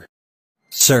later.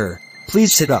 Sir,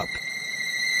 please sit up.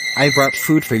 I brought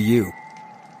food for you.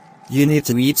 You need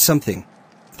to eat something.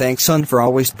 Thanks, son, for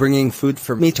always bringing food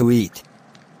for me to eat.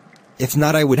 If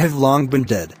not, I would have long been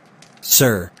dead.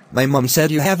 Sir, my mom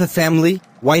said you have a family.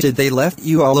 Why did they left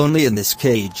you all lonely in this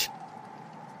cage?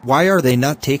 Why are they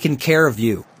not taking care of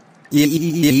you?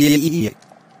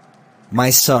 My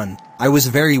son, I was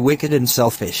very wicked and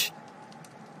selfish.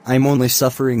 I'm only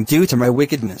suffering due to my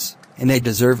wickedness, and I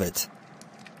deserve it.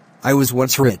 I was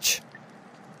once rich.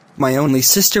 My only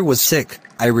sister was sick.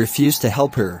 I refused to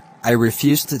help her. I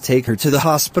refused to take her to the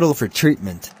hospital for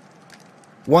treatment.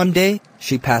 One day,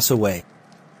 she passed away.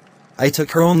 I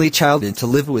took her only child in to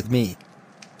live with me.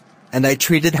 And I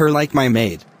treated her like my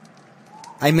maid.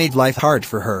 I made life hard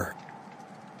for her.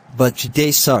 But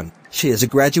today, son, she is a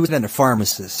graduate and a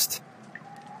pharmacist.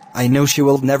 I know she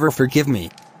will never forgive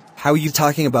me. How you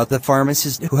talking about the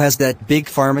pharmacist who has that big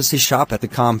pharmacy shop at the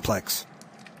complex,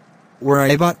 where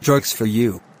I bought drugs for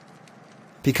you?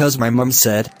 Because my mom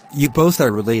said, you both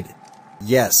are related.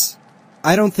 Yes.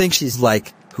 I don't think she's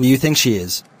like who you think she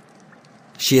is.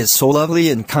 She is so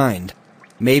lovely and kind.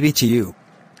 Maybe to you.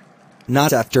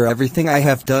 Not after everything I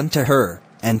have done to her,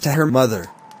 and to her mother.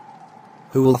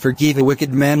 Who will forgive a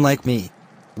wicked man like me?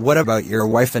 What about your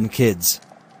wife and kids?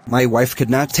 My wife could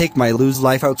not take my loose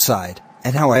life outside,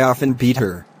 and how I often beat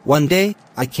her. One day,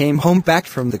 I came home back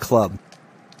from the club.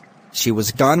 She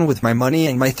was gone with my money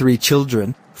and my 3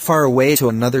 children, far away to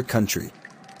another country.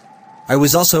 I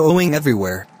was also owing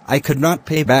everywhere. I could not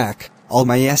pay back. All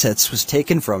my assets was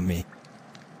taken from me.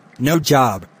 No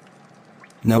job.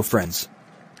 No friends.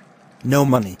 No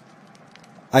money.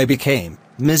 I became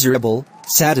miserable,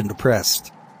 sad and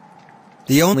depressed.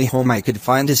 The only home I could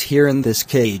find is here in this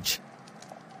cage.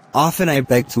 Often I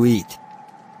beg to eat.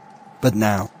 But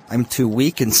now, I'm too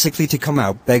weak and sickly to come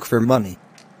out beg for money.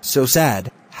 So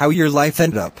sad, how your life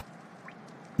ended up.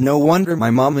 No wonder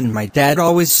my mom and my dad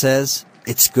always says,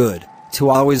 it's good to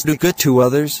always do good to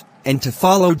others, and to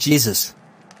follow Jesus.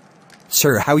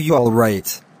 Sir, how you all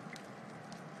right?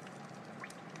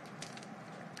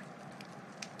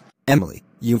 Emily,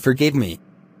 you forgave me.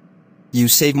 You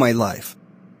saved my life.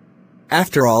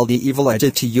 After all the evil I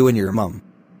did to you and your mom.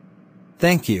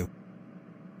 Thank you.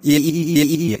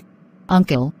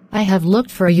 Uncle, I have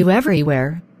looked for you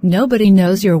everywhere. Nobody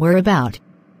knows your whereabout.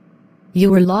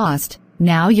 You were lost,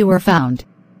 now you are found.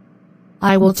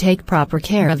 I will take proper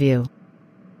care of you.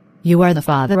 You are the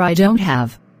father I don't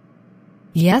have.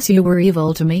 Yes, you were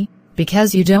evil to me,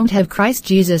 because you don't have Christ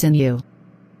Jesus in you.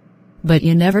 But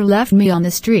you never left me on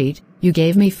the street, you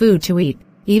gave me food to eat,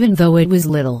 even though it was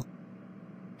little.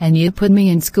 And you put me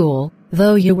in school,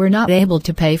 though you were not able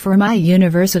to pay for my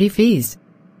university fees.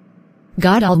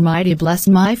 God Almighty blessed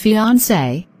my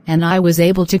fiancé, and I was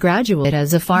able to graduate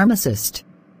as a pharmacist.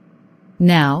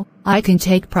 Now, I can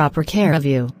take proper care of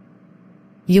you.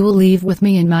 You will live with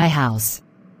me in my house.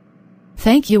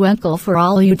 Thank you, Uncle, for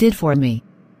all you did for me.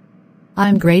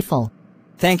 I'm grateful.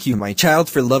 Thank you, my child,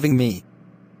 for loving me.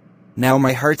 Now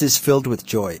my heart is filled with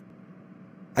joy.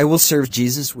 I will serve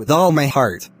Jesus with all my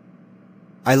heart.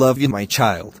 I love you, my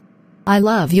child. I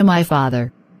love you, my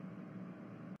father.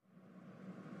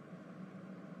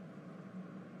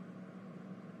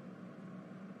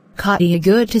 Cotty,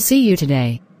 good to see you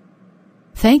today.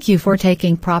 Thank you for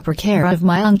taking proper care of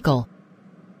my uncle.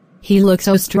 He looks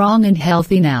so strong and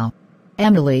healthy now.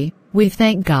 Emily, we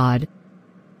thank God.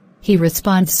 He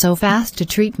responds so fast to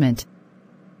treatment.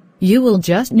 You will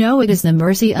just know it is the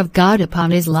mercy of God upon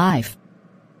his life.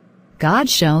 God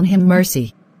shown him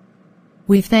mercy.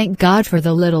 We thank God for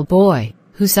the little boy,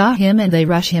 who saw him and they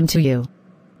rush him to you.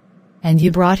 And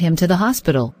you brought him to the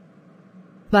hospital.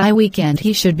 By weekend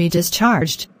he should be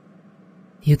discharged.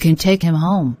 You can take him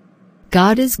home.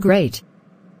 God is great.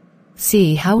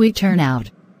 See how we turn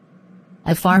out.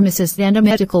 A pharmacist and a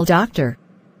medical doctor.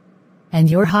 And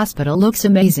your hospital looks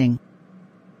amazing.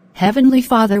 Heavenly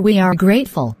Father, we are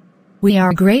grateful. We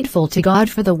are grateful to God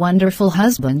for the wonderful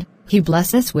husband he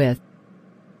blessed us with.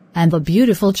 And the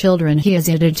beautiful children he has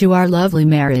added to our lovely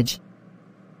marriage.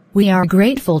 We are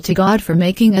grateful to God for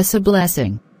making us a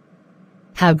blessing.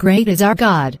 How great is our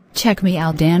God, check me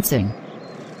out dancing.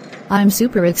 I'm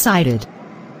super excited.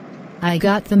 I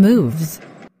got the moves.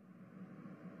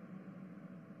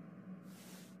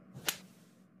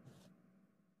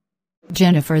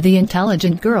 Jennifer, the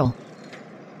intelligent girl.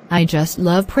 I just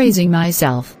love praising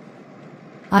myself.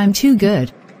 I'm too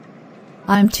good.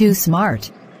 I'm too smart.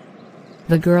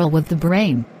 The girl with the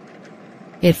brain.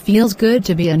 It feels good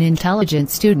to be an intelligent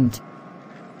student.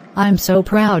 I'm so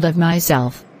proud of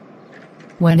myself.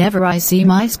 Whenever I see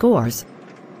my scores,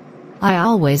 I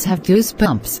always have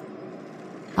goosebumps.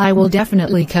 I will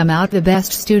definitely come out the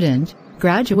best student,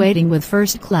 graduating with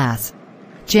first class.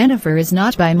 Jennifer is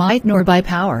not by might nor by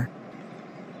power.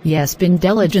 Yes, being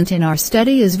diligent in our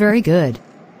study is very good.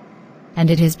 And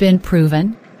it has been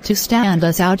proven to stand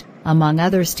us out among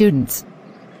other students.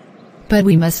 But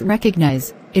we must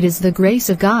recognize, it is the grace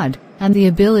of God, and the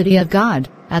ability of God,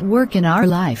 at work in our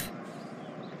life.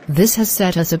 This has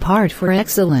set us apart for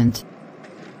excellent.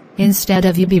 Instead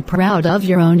of you be proud of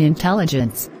your own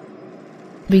intelligence.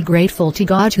 Be grateful to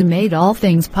God who made all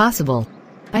things possible.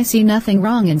 I see nothing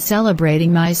wrong in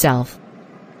celebrating myself.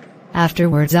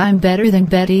 Afterwards I'm better than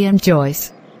Betty and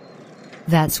Joyce.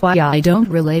 That's why I don't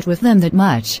relate with them that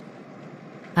much.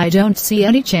 I don't see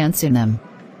any chance in them.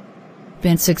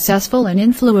 Been successful and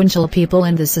influential people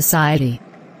in the society.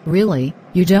 Really,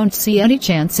 you don't see any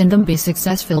chance in them be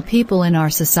successful people in our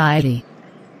society.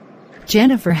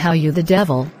 Jennifer, how you the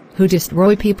devil, who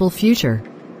destroy people future.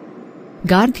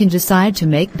 God can decide to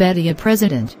make Betty a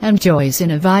president and Joyce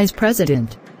in a vice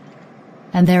president.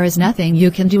 And there is nothing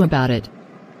you can do about it.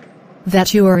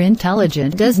 That you are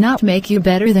intelligent does not make you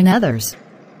better than others.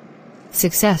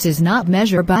 Success is not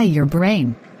measured by your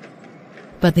brain,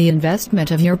 but the investment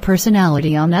of your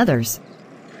personality on others.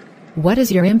 What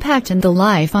is your impact in the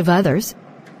life of others?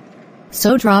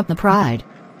 So drop the pride.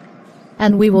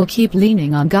 And we will keep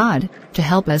leaning on God to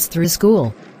help us through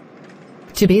school.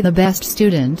 To be the best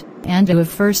student, and to have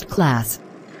first class.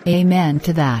 Amen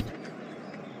to that.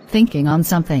 Thinking on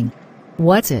something.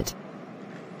 What's it?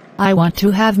 I want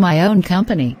to have my own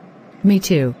company. Me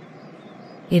too.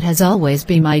 It has always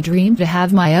been my dream to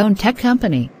have my own tech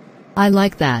company. I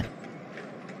like that.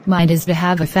 Mine is to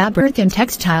have a fabric and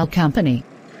textile company.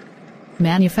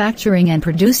 Manufacturing and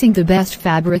producing the best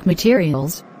fabric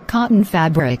materials, cotton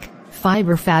fabric,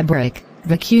 fiber fabric,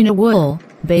 vicuna wool,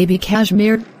 baby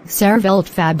cashmere, Sarvelt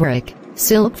fabric,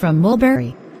 silk from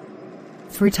mulberry.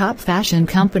 For top fashion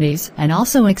companies and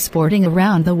also exporting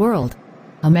around the world.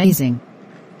 Amazing.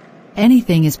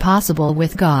 Anything is possible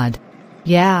with God.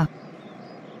 Yeah.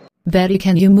 Betty,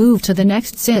 can you move to the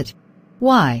next sit?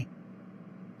 Why?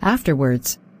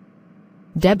 Afterwards.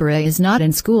 Deborah is not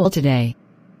in school today.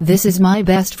 This is my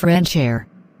best friend chair.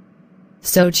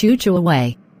 So choo-choo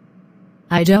away.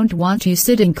 I don't want you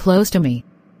sitting close to me.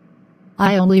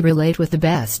 I only relate with the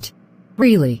best.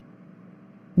 Really.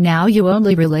 Now you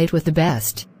only relate with the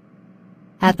best.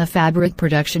 At the fabric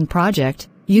production project,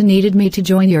 you needed me to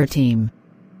join your team.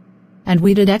 And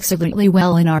we did excellently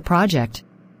well in our project.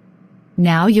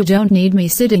 Now you don't need me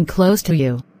sitting close to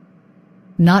you.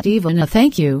 Not even a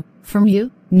thank you from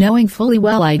you, knowing fully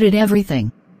well I did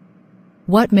everything.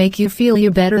 What make you feel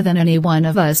you're better than any one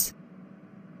of us?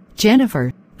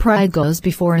 Jennifer, pride goes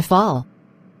before a fall.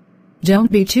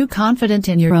 Don't be too confident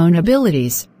in your own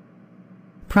abilities.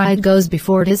 Pride goes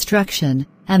before destruction,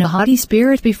 and a haughty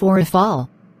spirit before a fall.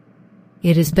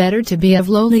 It is better to be of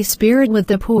lowly spirit with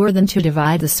the poor than to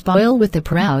divide the spoil with the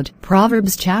proud.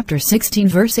 Proverbs chapter 16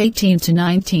 verse 18 to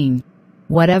 19.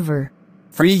 Whatever.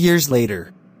 3 years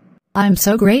later. I'm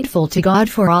so grateful to God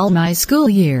for all my school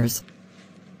years.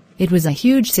 It was a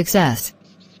huge success.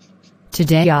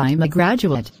 Today I'm a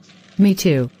graduate. Me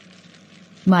too.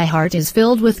 My heart is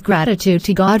filled with gratitude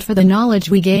to God for the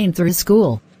knowledge we gained through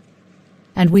school.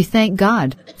 And we thank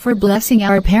God for blessing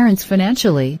our parents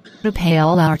financially to pay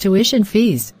all our tuition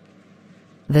fees.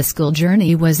 The school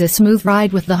journey was a smooth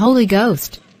ride with the Holy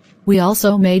Ghost. We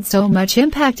also made so much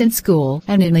impact in school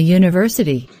and in the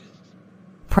university,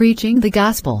 preaching the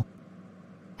gospel.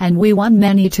 And we won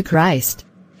many to Christ.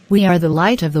 We are the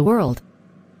light of the world.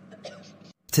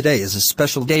 Today is a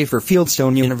special day for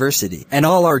Fieldstone University and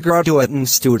all our graduating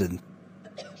students.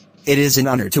 It is an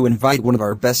honor to invite one of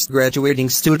our best graduating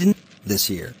students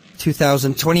this year,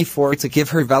 2024, to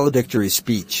give her valedictory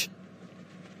speech.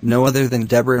 No other than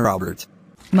Deborah Robert.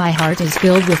 My heart is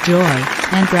filled with joy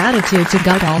and gratitude to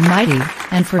God Almighty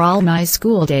and for all my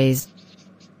school days,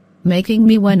 making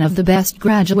me one of the best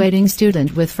graduating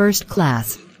student with first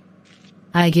class.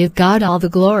 I give God all the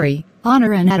glory,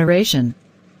 honor and adoration.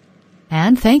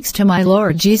 And thanks to my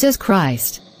Lord Jesus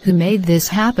Christ, who made this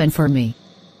happen for me.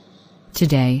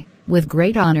 Today, with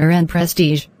great honor and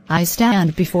prestige, I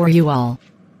stand before you all.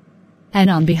 And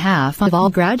on behalf of all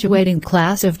graduating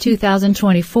class of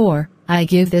 2024, I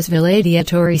give this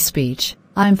valedictory speech.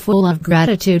 I'm full of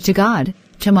gratitude to God,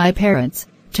 to my parents,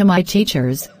 to my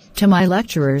teachers, to my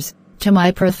lecturers, to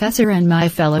my professor and my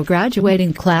fellow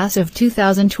graduating class of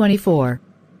 2024.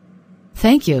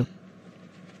 Thank you.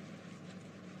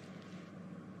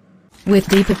 With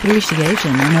deep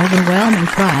appreciation and overwhelming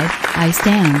pride, I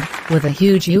stand, with a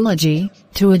huge eulogy,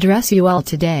 to address you all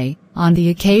today, on the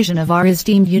occasion of our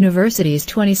esteemed university's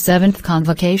 27th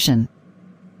convocation.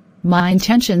 My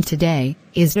intention today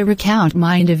is to recount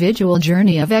my individual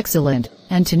journey of excellence,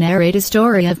 and to narrate a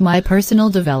story of my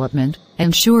personal development,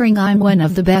 ensuring I'm one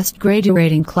of the best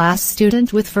graduating class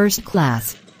student with first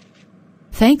class.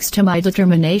 Thanks to my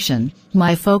determination,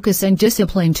 my focus and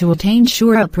discipline to attain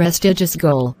a prestigious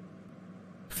goal.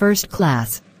 First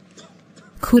class.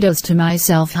 Kudos to my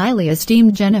self-highly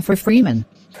esteemed Jennifer Freeman.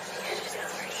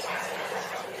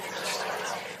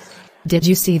 Did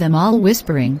you see them all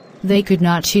whispering? They could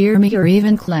not cheer me or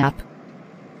even clap.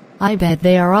 I bet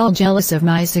they are all jealous of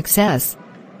my success.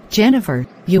 Jennifer,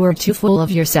 you are too full of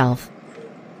yourself.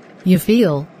 You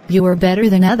feel you are better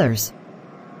than others.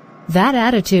 That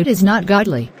attitude is not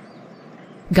godly.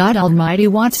 God Almighty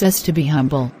wants us to be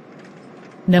humble,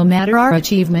 no matter our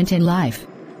achievement in life.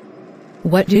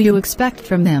 What do you expect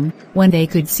from them, when they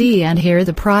could see and hear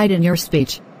the pride in your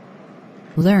speech?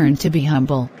 Learn to be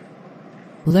humble.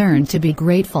 Learn to be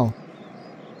grateful.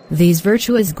 These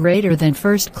virtue is greater than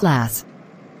first class.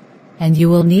 And you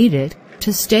will need it,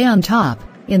 to stay on top,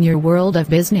 in your world of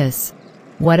business.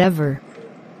 Whatever.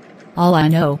 All I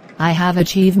know, I have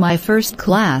achieved my first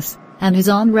class, and is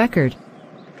on record.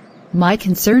 My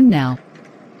concern now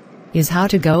is how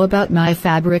to go about my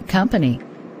fabric company.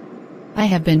 I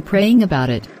have been praying about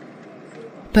it,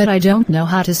 but I don't know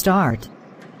how to start.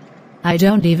 I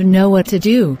don't even know what to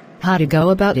do, how to go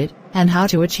about it, and how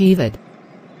to achieve it.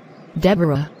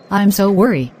 Deborah, I'm so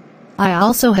worried. I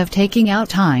also have taken out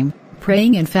time,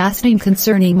 praying and fasting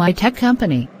concerning my tech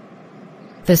company.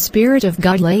 The Spirit of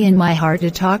God lay in my heart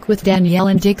to talk with Danielle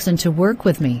and Dixon to work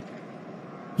with me.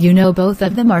 You know, both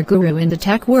of them are guru in the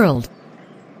tech world.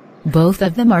 Both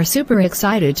of them are super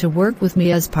excited to work with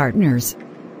me as partners.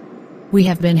 We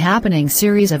have been happening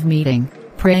series of meeting,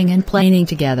 praying and planning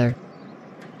together.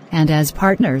 And as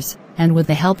partners, and with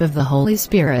the help of the Holy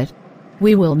Spirit,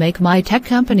 we will make my tech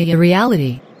company a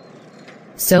reality.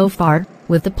 So far,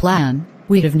 with the plan,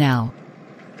 we have now.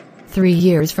 3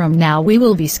 years from now we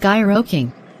will be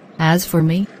skyrocketing. As for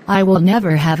me, I will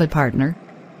never have a partner.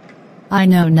 I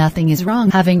know nothing is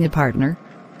wrong having a partner.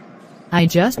 I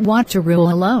just want to rule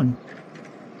alone.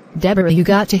 Deborah, you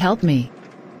got to help me.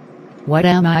 What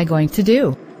am I going to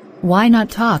do? Why not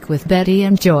talk with Betty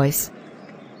and Joyce?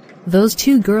 Those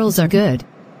two girls are good.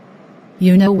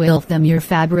 You know, will them your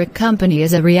fabric company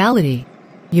is a reality.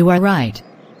 You are right.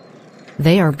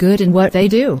 They are good in what they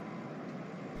do.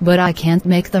 But I can't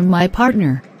make them my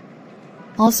partner.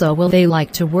 Also, will they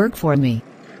like to work for me?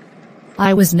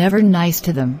 I was never nice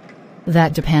to them.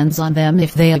 That depends on them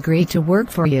if they agree to work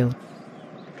for you.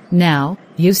 Now,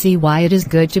 you see why it is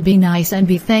good to be nice and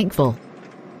be thankful.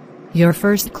 Your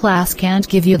first class can't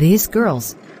give you these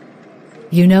girls.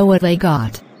 You know what they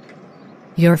got.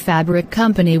 Your fabric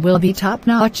company will be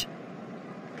top-notch.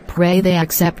 Pray they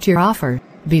accept your offer,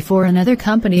 before another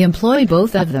company employ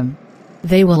both of them.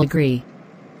 They will agree.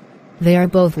 They are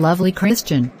both lovely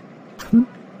Christian.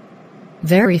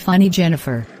 Very funny,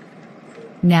 Jennifer.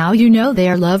 Now you know they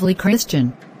are lovely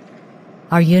Christian.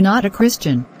 Are you not a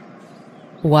Christian?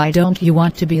 Why don't you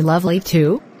want to be lovely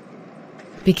too?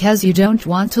 Because you don't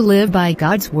want to live by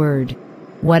God's word.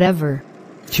 Whatever.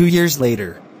 2 years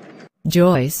later.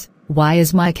 Joyce, why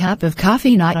is my cup of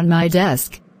coffee not on my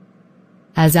desk?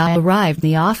 As I arrived in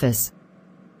the office.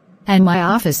 And my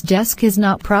office desk is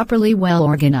not properly well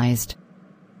organized.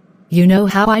 You know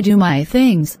how I do my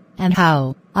things, and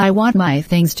how I want my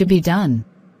things to be done.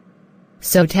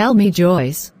 So tell me,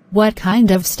 Joyce, what kind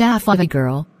of staff of a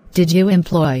girl did you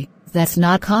employ that's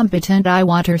not competent? I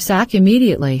want her sacked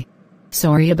immediately.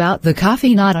 Sorry about the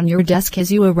coffee not on your desk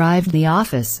as you arrived in the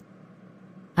office.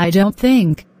 I don't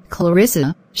think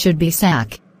Clarissa should be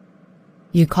sacked.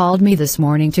 You called me this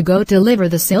morning to go deliver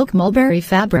the silk mulberry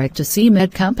fabric to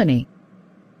C-Med Company.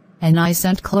 And I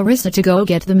sent Clarissa to go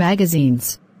get the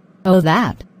magazines. Oh,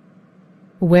 that.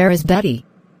 Where is Betty?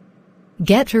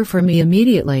 Get her for me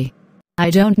immediately. I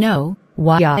don't know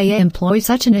why I employ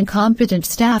such an incompetent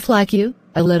staff like you.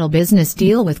 A little business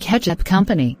deal with Ketchup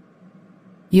Company.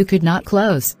 You could not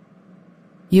close.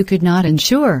 You could not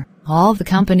ensure all the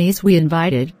companies we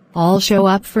invited all show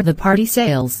up for the party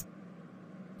sales.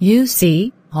 You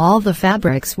see, all the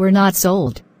fabrics were not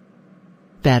sold.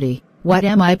 Betty, what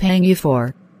am I paying you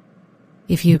for?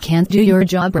 If you can't do your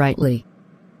job rightly.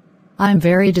 I'm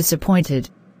very disappointed.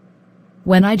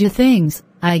 When I do things,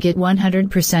 I get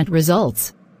 100%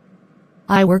 results.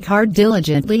 I work hard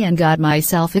diligently and got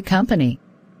myself a company.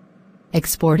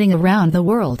 Exporting around the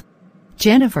world.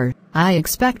 Jennifer, I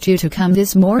expect you to come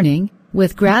this morning,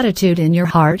 with gratitude in your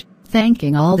heart,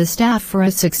 thanking all the staff for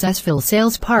a successful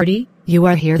sales party. You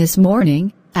are here this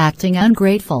morning, acting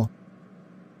ungrateful.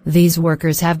 These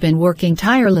workers have been working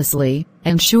tirelessly,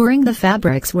 ensuring the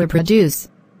fabrics were produced.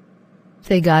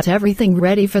 They got everything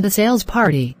ready for the sales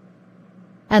party.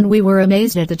 And we were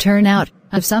amazed at the turnout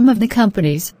of some of the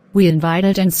companies we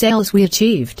invited and sales we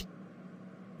achieved.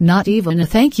 Not even a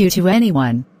thank you to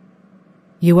anyone.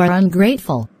 You are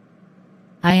ungrateful.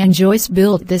 I and Joyce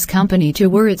built this company to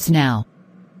where it's now.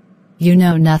 You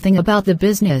know nothing about the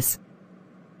business.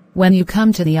 When you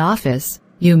come to the office,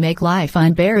 you make life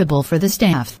unbearable for the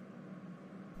staff.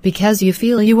 Because you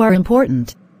feel you are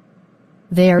important.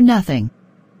 They are nothing.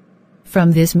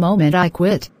 From this moment I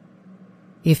quit.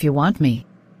 If you want me,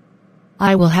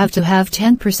 I will have to have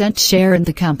 10% share in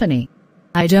the company.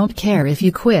 I don't care if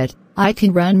you quit, I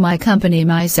can run my company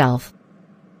myself.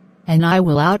 And I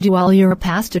will outdo all your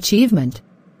past achievement.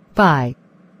 Bye.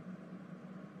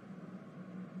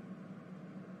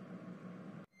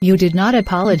 You did not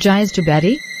apologize to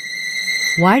Betty?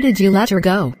 Why did you let her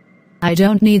go? I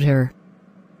don't need her.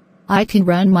 I can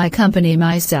run my company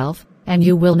myself, and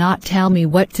you will not tell me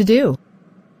what to do.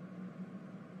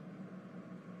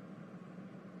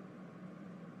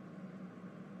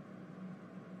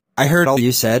 I heard all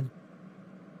you said.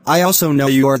 I also know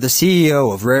you are the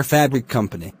CEO of Rare Fabric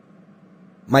Company.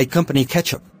 My company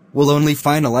Ketchup will only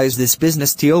finalize this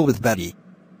business deal with Betty.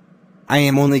 I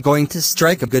am only going to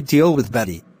strike a good deal with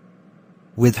Betty.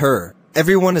 With her,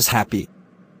 everyone is happy.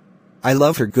 I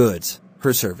love her goods,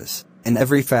 her service, and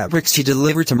every fabric she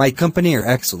delivered to my company are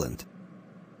excellent.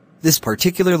 This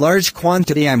particular large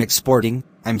quantity I'm exporting,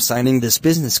 I'm signing this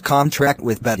business contract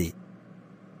with Betty.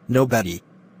 No Betty.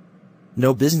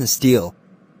 No business deal.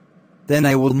 Then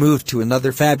I will move to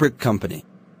another fabric company.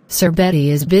 Sir, Betty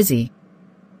is busy.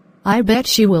 I bet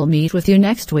she will meet with you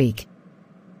next week.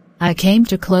 I came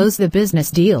to close the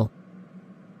business deal.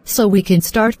 So we can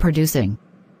start producing.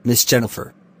 Miss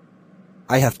Jennifer.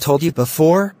 I have told you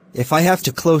before, if I have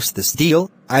to close this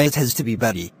deal, it has to be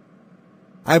Betty.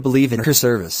 I believe in her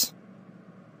service.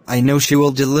 I know she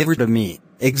will deliver to me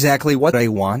exactly what I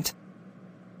want.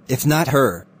 If not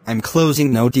her, I'm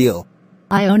closing no deal.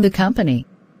 I own the company.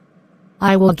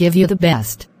 I will give you the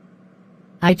best.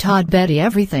 I taught Betty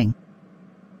everything.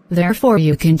 Therefore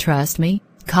you can trust me,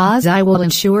 'cause I will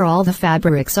ensure all the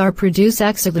fabrics are produced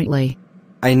excellently.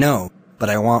 I know, but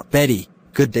I want Betty.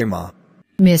 Good day, Ma.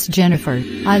 Miss Jennifer,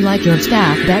 I like your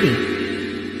staff, Betty.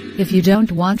 If you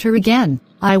don't want her again,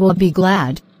 I will be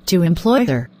glad to employ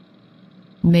her.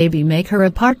 Maybe make her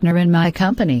a partner in my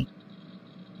company.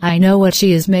 I know what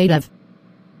she is made of.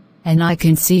 And I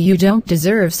can see you don't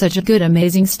deserve such a good,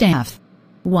 amazing staff.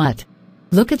 What?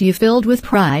 Look at you filled with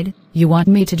pride. You want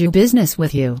me to do business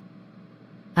with you.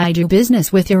 I do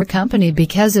business with your company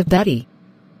because of Betty.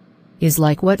 Is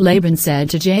like what Laban said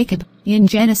to Jacob, in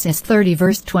Genesis 30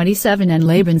 verse 27, and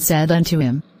Laban said unto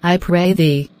him, I pray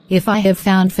thee, if I have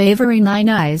found favor in thine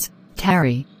eyes,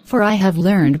 tarry, for I have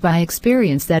learned by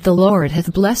experience that the Lord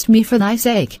hath blessed me for thy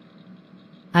sake.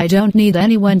 I don't need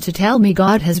anyone to tell me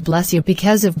God has blessed you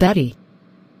because of Betty.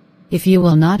 If you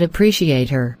will not appreciate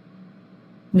her,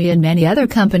 me and many other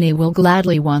company will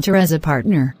gladly want her as a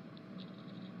partner.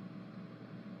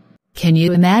 Can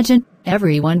you imagine?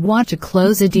 Everyone want to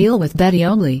close a deal with Betty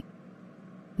only.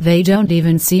 They don't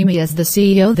even see me as the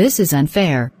CEO. This is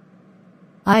unfair.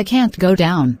 I can't go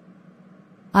down.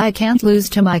 I can't lose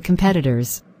to my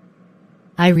competitors.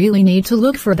 I really need to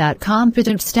look for that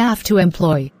competent staff to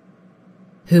employ.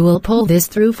 Who will pull this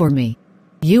through for me?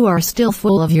 You are still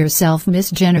full of yourself,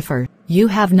 Miss Jennifer. You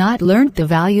have not learned the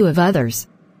value of others.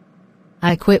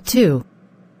 I quit too.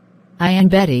 I and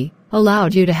Betty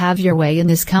allowed you to have your way in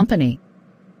this company.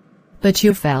 But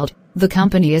you failed. The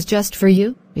company is just for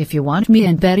you. If you want me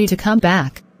and Betty to come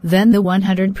back, then the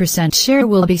 100% share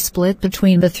will be split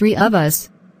between the three of us.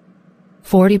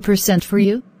 40% for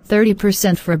you,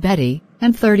 30% for Betty,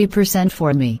 and 30%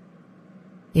 for me.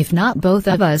 If not, both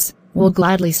of us will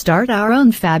gladly start our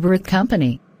own fabric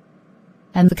company.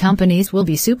 And the companies will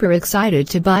be super excited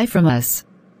to buy from us.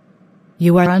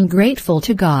 You are ungrateful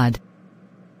to God.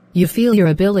 You feel your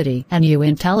ability and your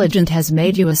intelligence has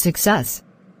made you a success.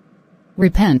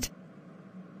 Repent.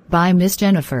 Bye, Miss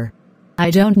Jennifer.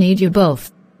 I don't need you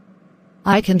both.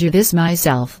 I can do this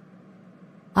myself.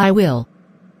 I will.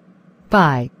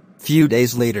 Bye. Few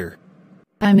days later.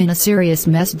 I'm in a serious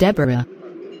mess, Deborah.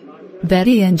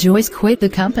 Betty and Joyce quit the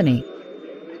company.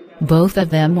 Both of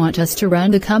them want us to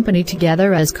run the company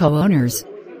together as co-owners.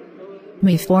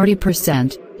 Me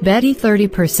 40%, Betty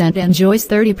 30%, and Joyce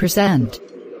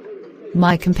 30%.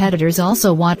 My competitors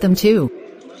also want them too.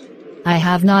 I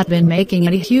have not been making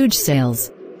any huge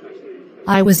sales.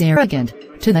 I was arrogant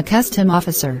to the custom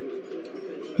officer.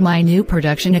 My new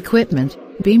production equipment,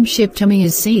 being shipped to me,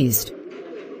 is seized.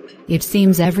 It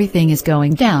seems everything is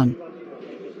going down.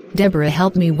 Deborah,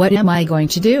 help me. What am I going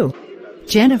to do?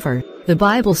 Jennifer, the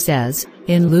Bible says,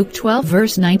 in Luke 12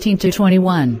 verse 19 to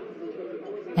 21.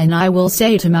 And I will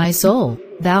say to my soul,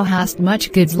 thou hast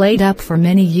much goods laid up for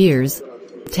many years.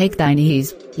 Take thine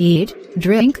ease, eat,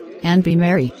 drink, and be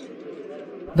merry.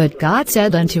 But God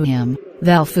said unto him,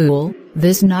 Thou fool,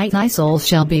 this night thy soul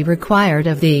shall be required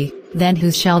of thee. Then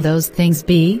whose shall those things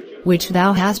be, which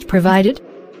thou hast provided?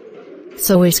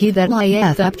 So is he that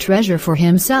layeth up treasure for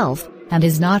himself, and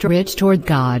is not rich toward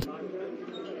God.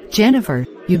 Jennifer,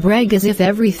 you brag as if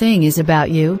everything is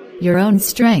about you, your own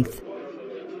strength,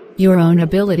 your own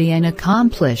ability and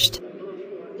accomplished.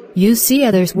 You see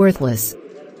others worthless.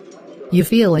 You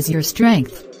feel as your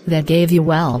strength that gave you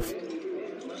wealth.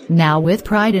 Now with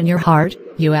pride in your heart,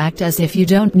 you act as if you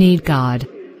don't need God.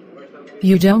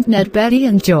 You don't need Betty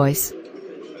and Joyce.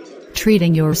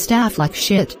 Treating your staff like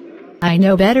shit. I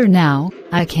know better now.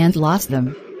 I can't lose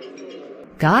them.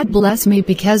 God bless me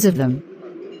because of them.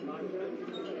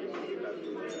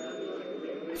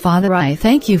 Father, I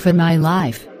thank you for my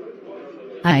life.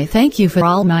 I thank you for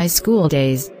all my school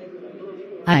days.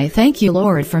 I thank you,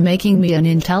 Lord, for making me an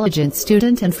intelligent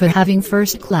student and for having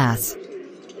first class.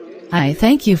 I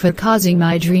thank you for causing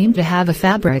my dream to have a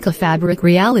fabric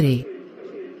reality.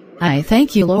 I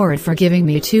thank you, Lord, for giving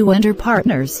me two wonder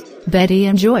partners, Betty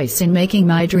and Joyce, in making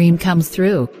my dream come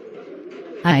through.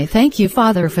 I thank you,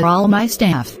 Father, for all my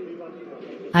staff.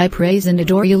 I praise and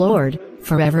adore you, Lord,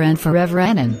 forever and forever.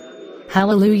 Amen.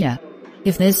 Hallelujah.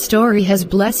 If this story has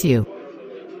blessed you,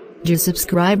 do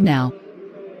subscribe now.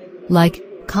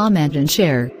 Like, comment and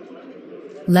share.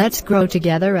 Let's grow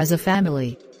together as a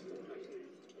family.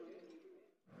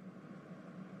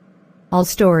 All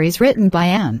stories written by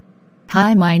Anne.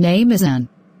 Hi, my name is Anne.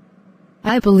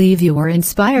 I believe you were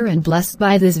inspired and blessed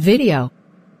by this video.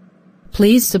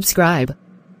 Please subscribe,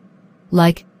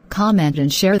 like, comment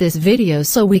and share this video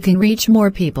so we can reach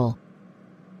more people.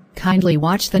 Kindly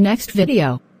watch the next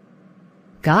video.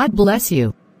 God bless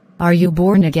you. Are you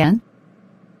born again?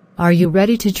 Are you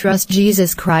ready to trust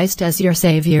Jesus Christ as your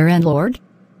Savior and Lord?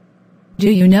 Do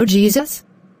you know Jesus?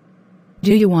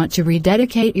 Do you want to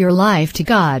rededicate your life to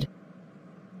God?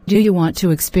 Do you want to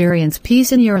experience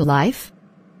peace in your life?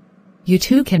 You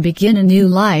too can begin a new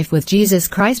life with Jesus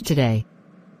Christ today.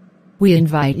 We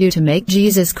invite you to make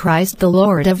Jesus Christ the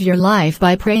Lord of your life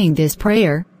by praying this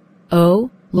prayer. Oh,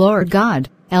 Lord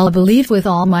God, I'll believe with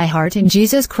all my heart in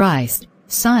Jesus Christ,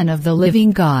 Son of the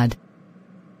living God.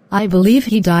 I believe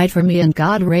He died for me and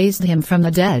God raised Him from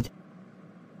the dead.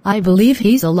 I believe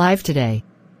He's alive today.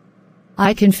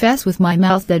 I confess with my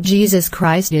mouth that Jesus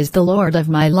Christ is the Lord of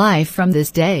my life from this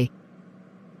day.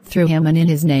 Through Him and in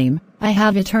His name, I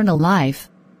have eternal life.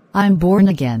 I'm born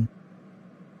again.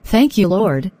 Thank you,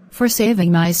 Lord, for saving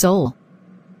my soul.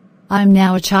 I'm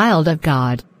now a child of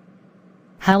God.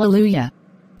 Hallelujah.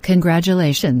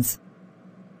 Congratulations.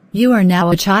 You are now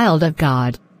a child of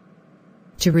God.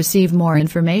 To receive more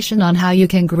information on how you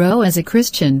can grow as a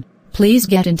Christian, please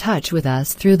get in touch with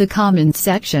us through the comments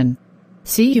section.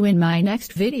 See you in my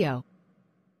next video.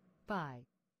 Bye.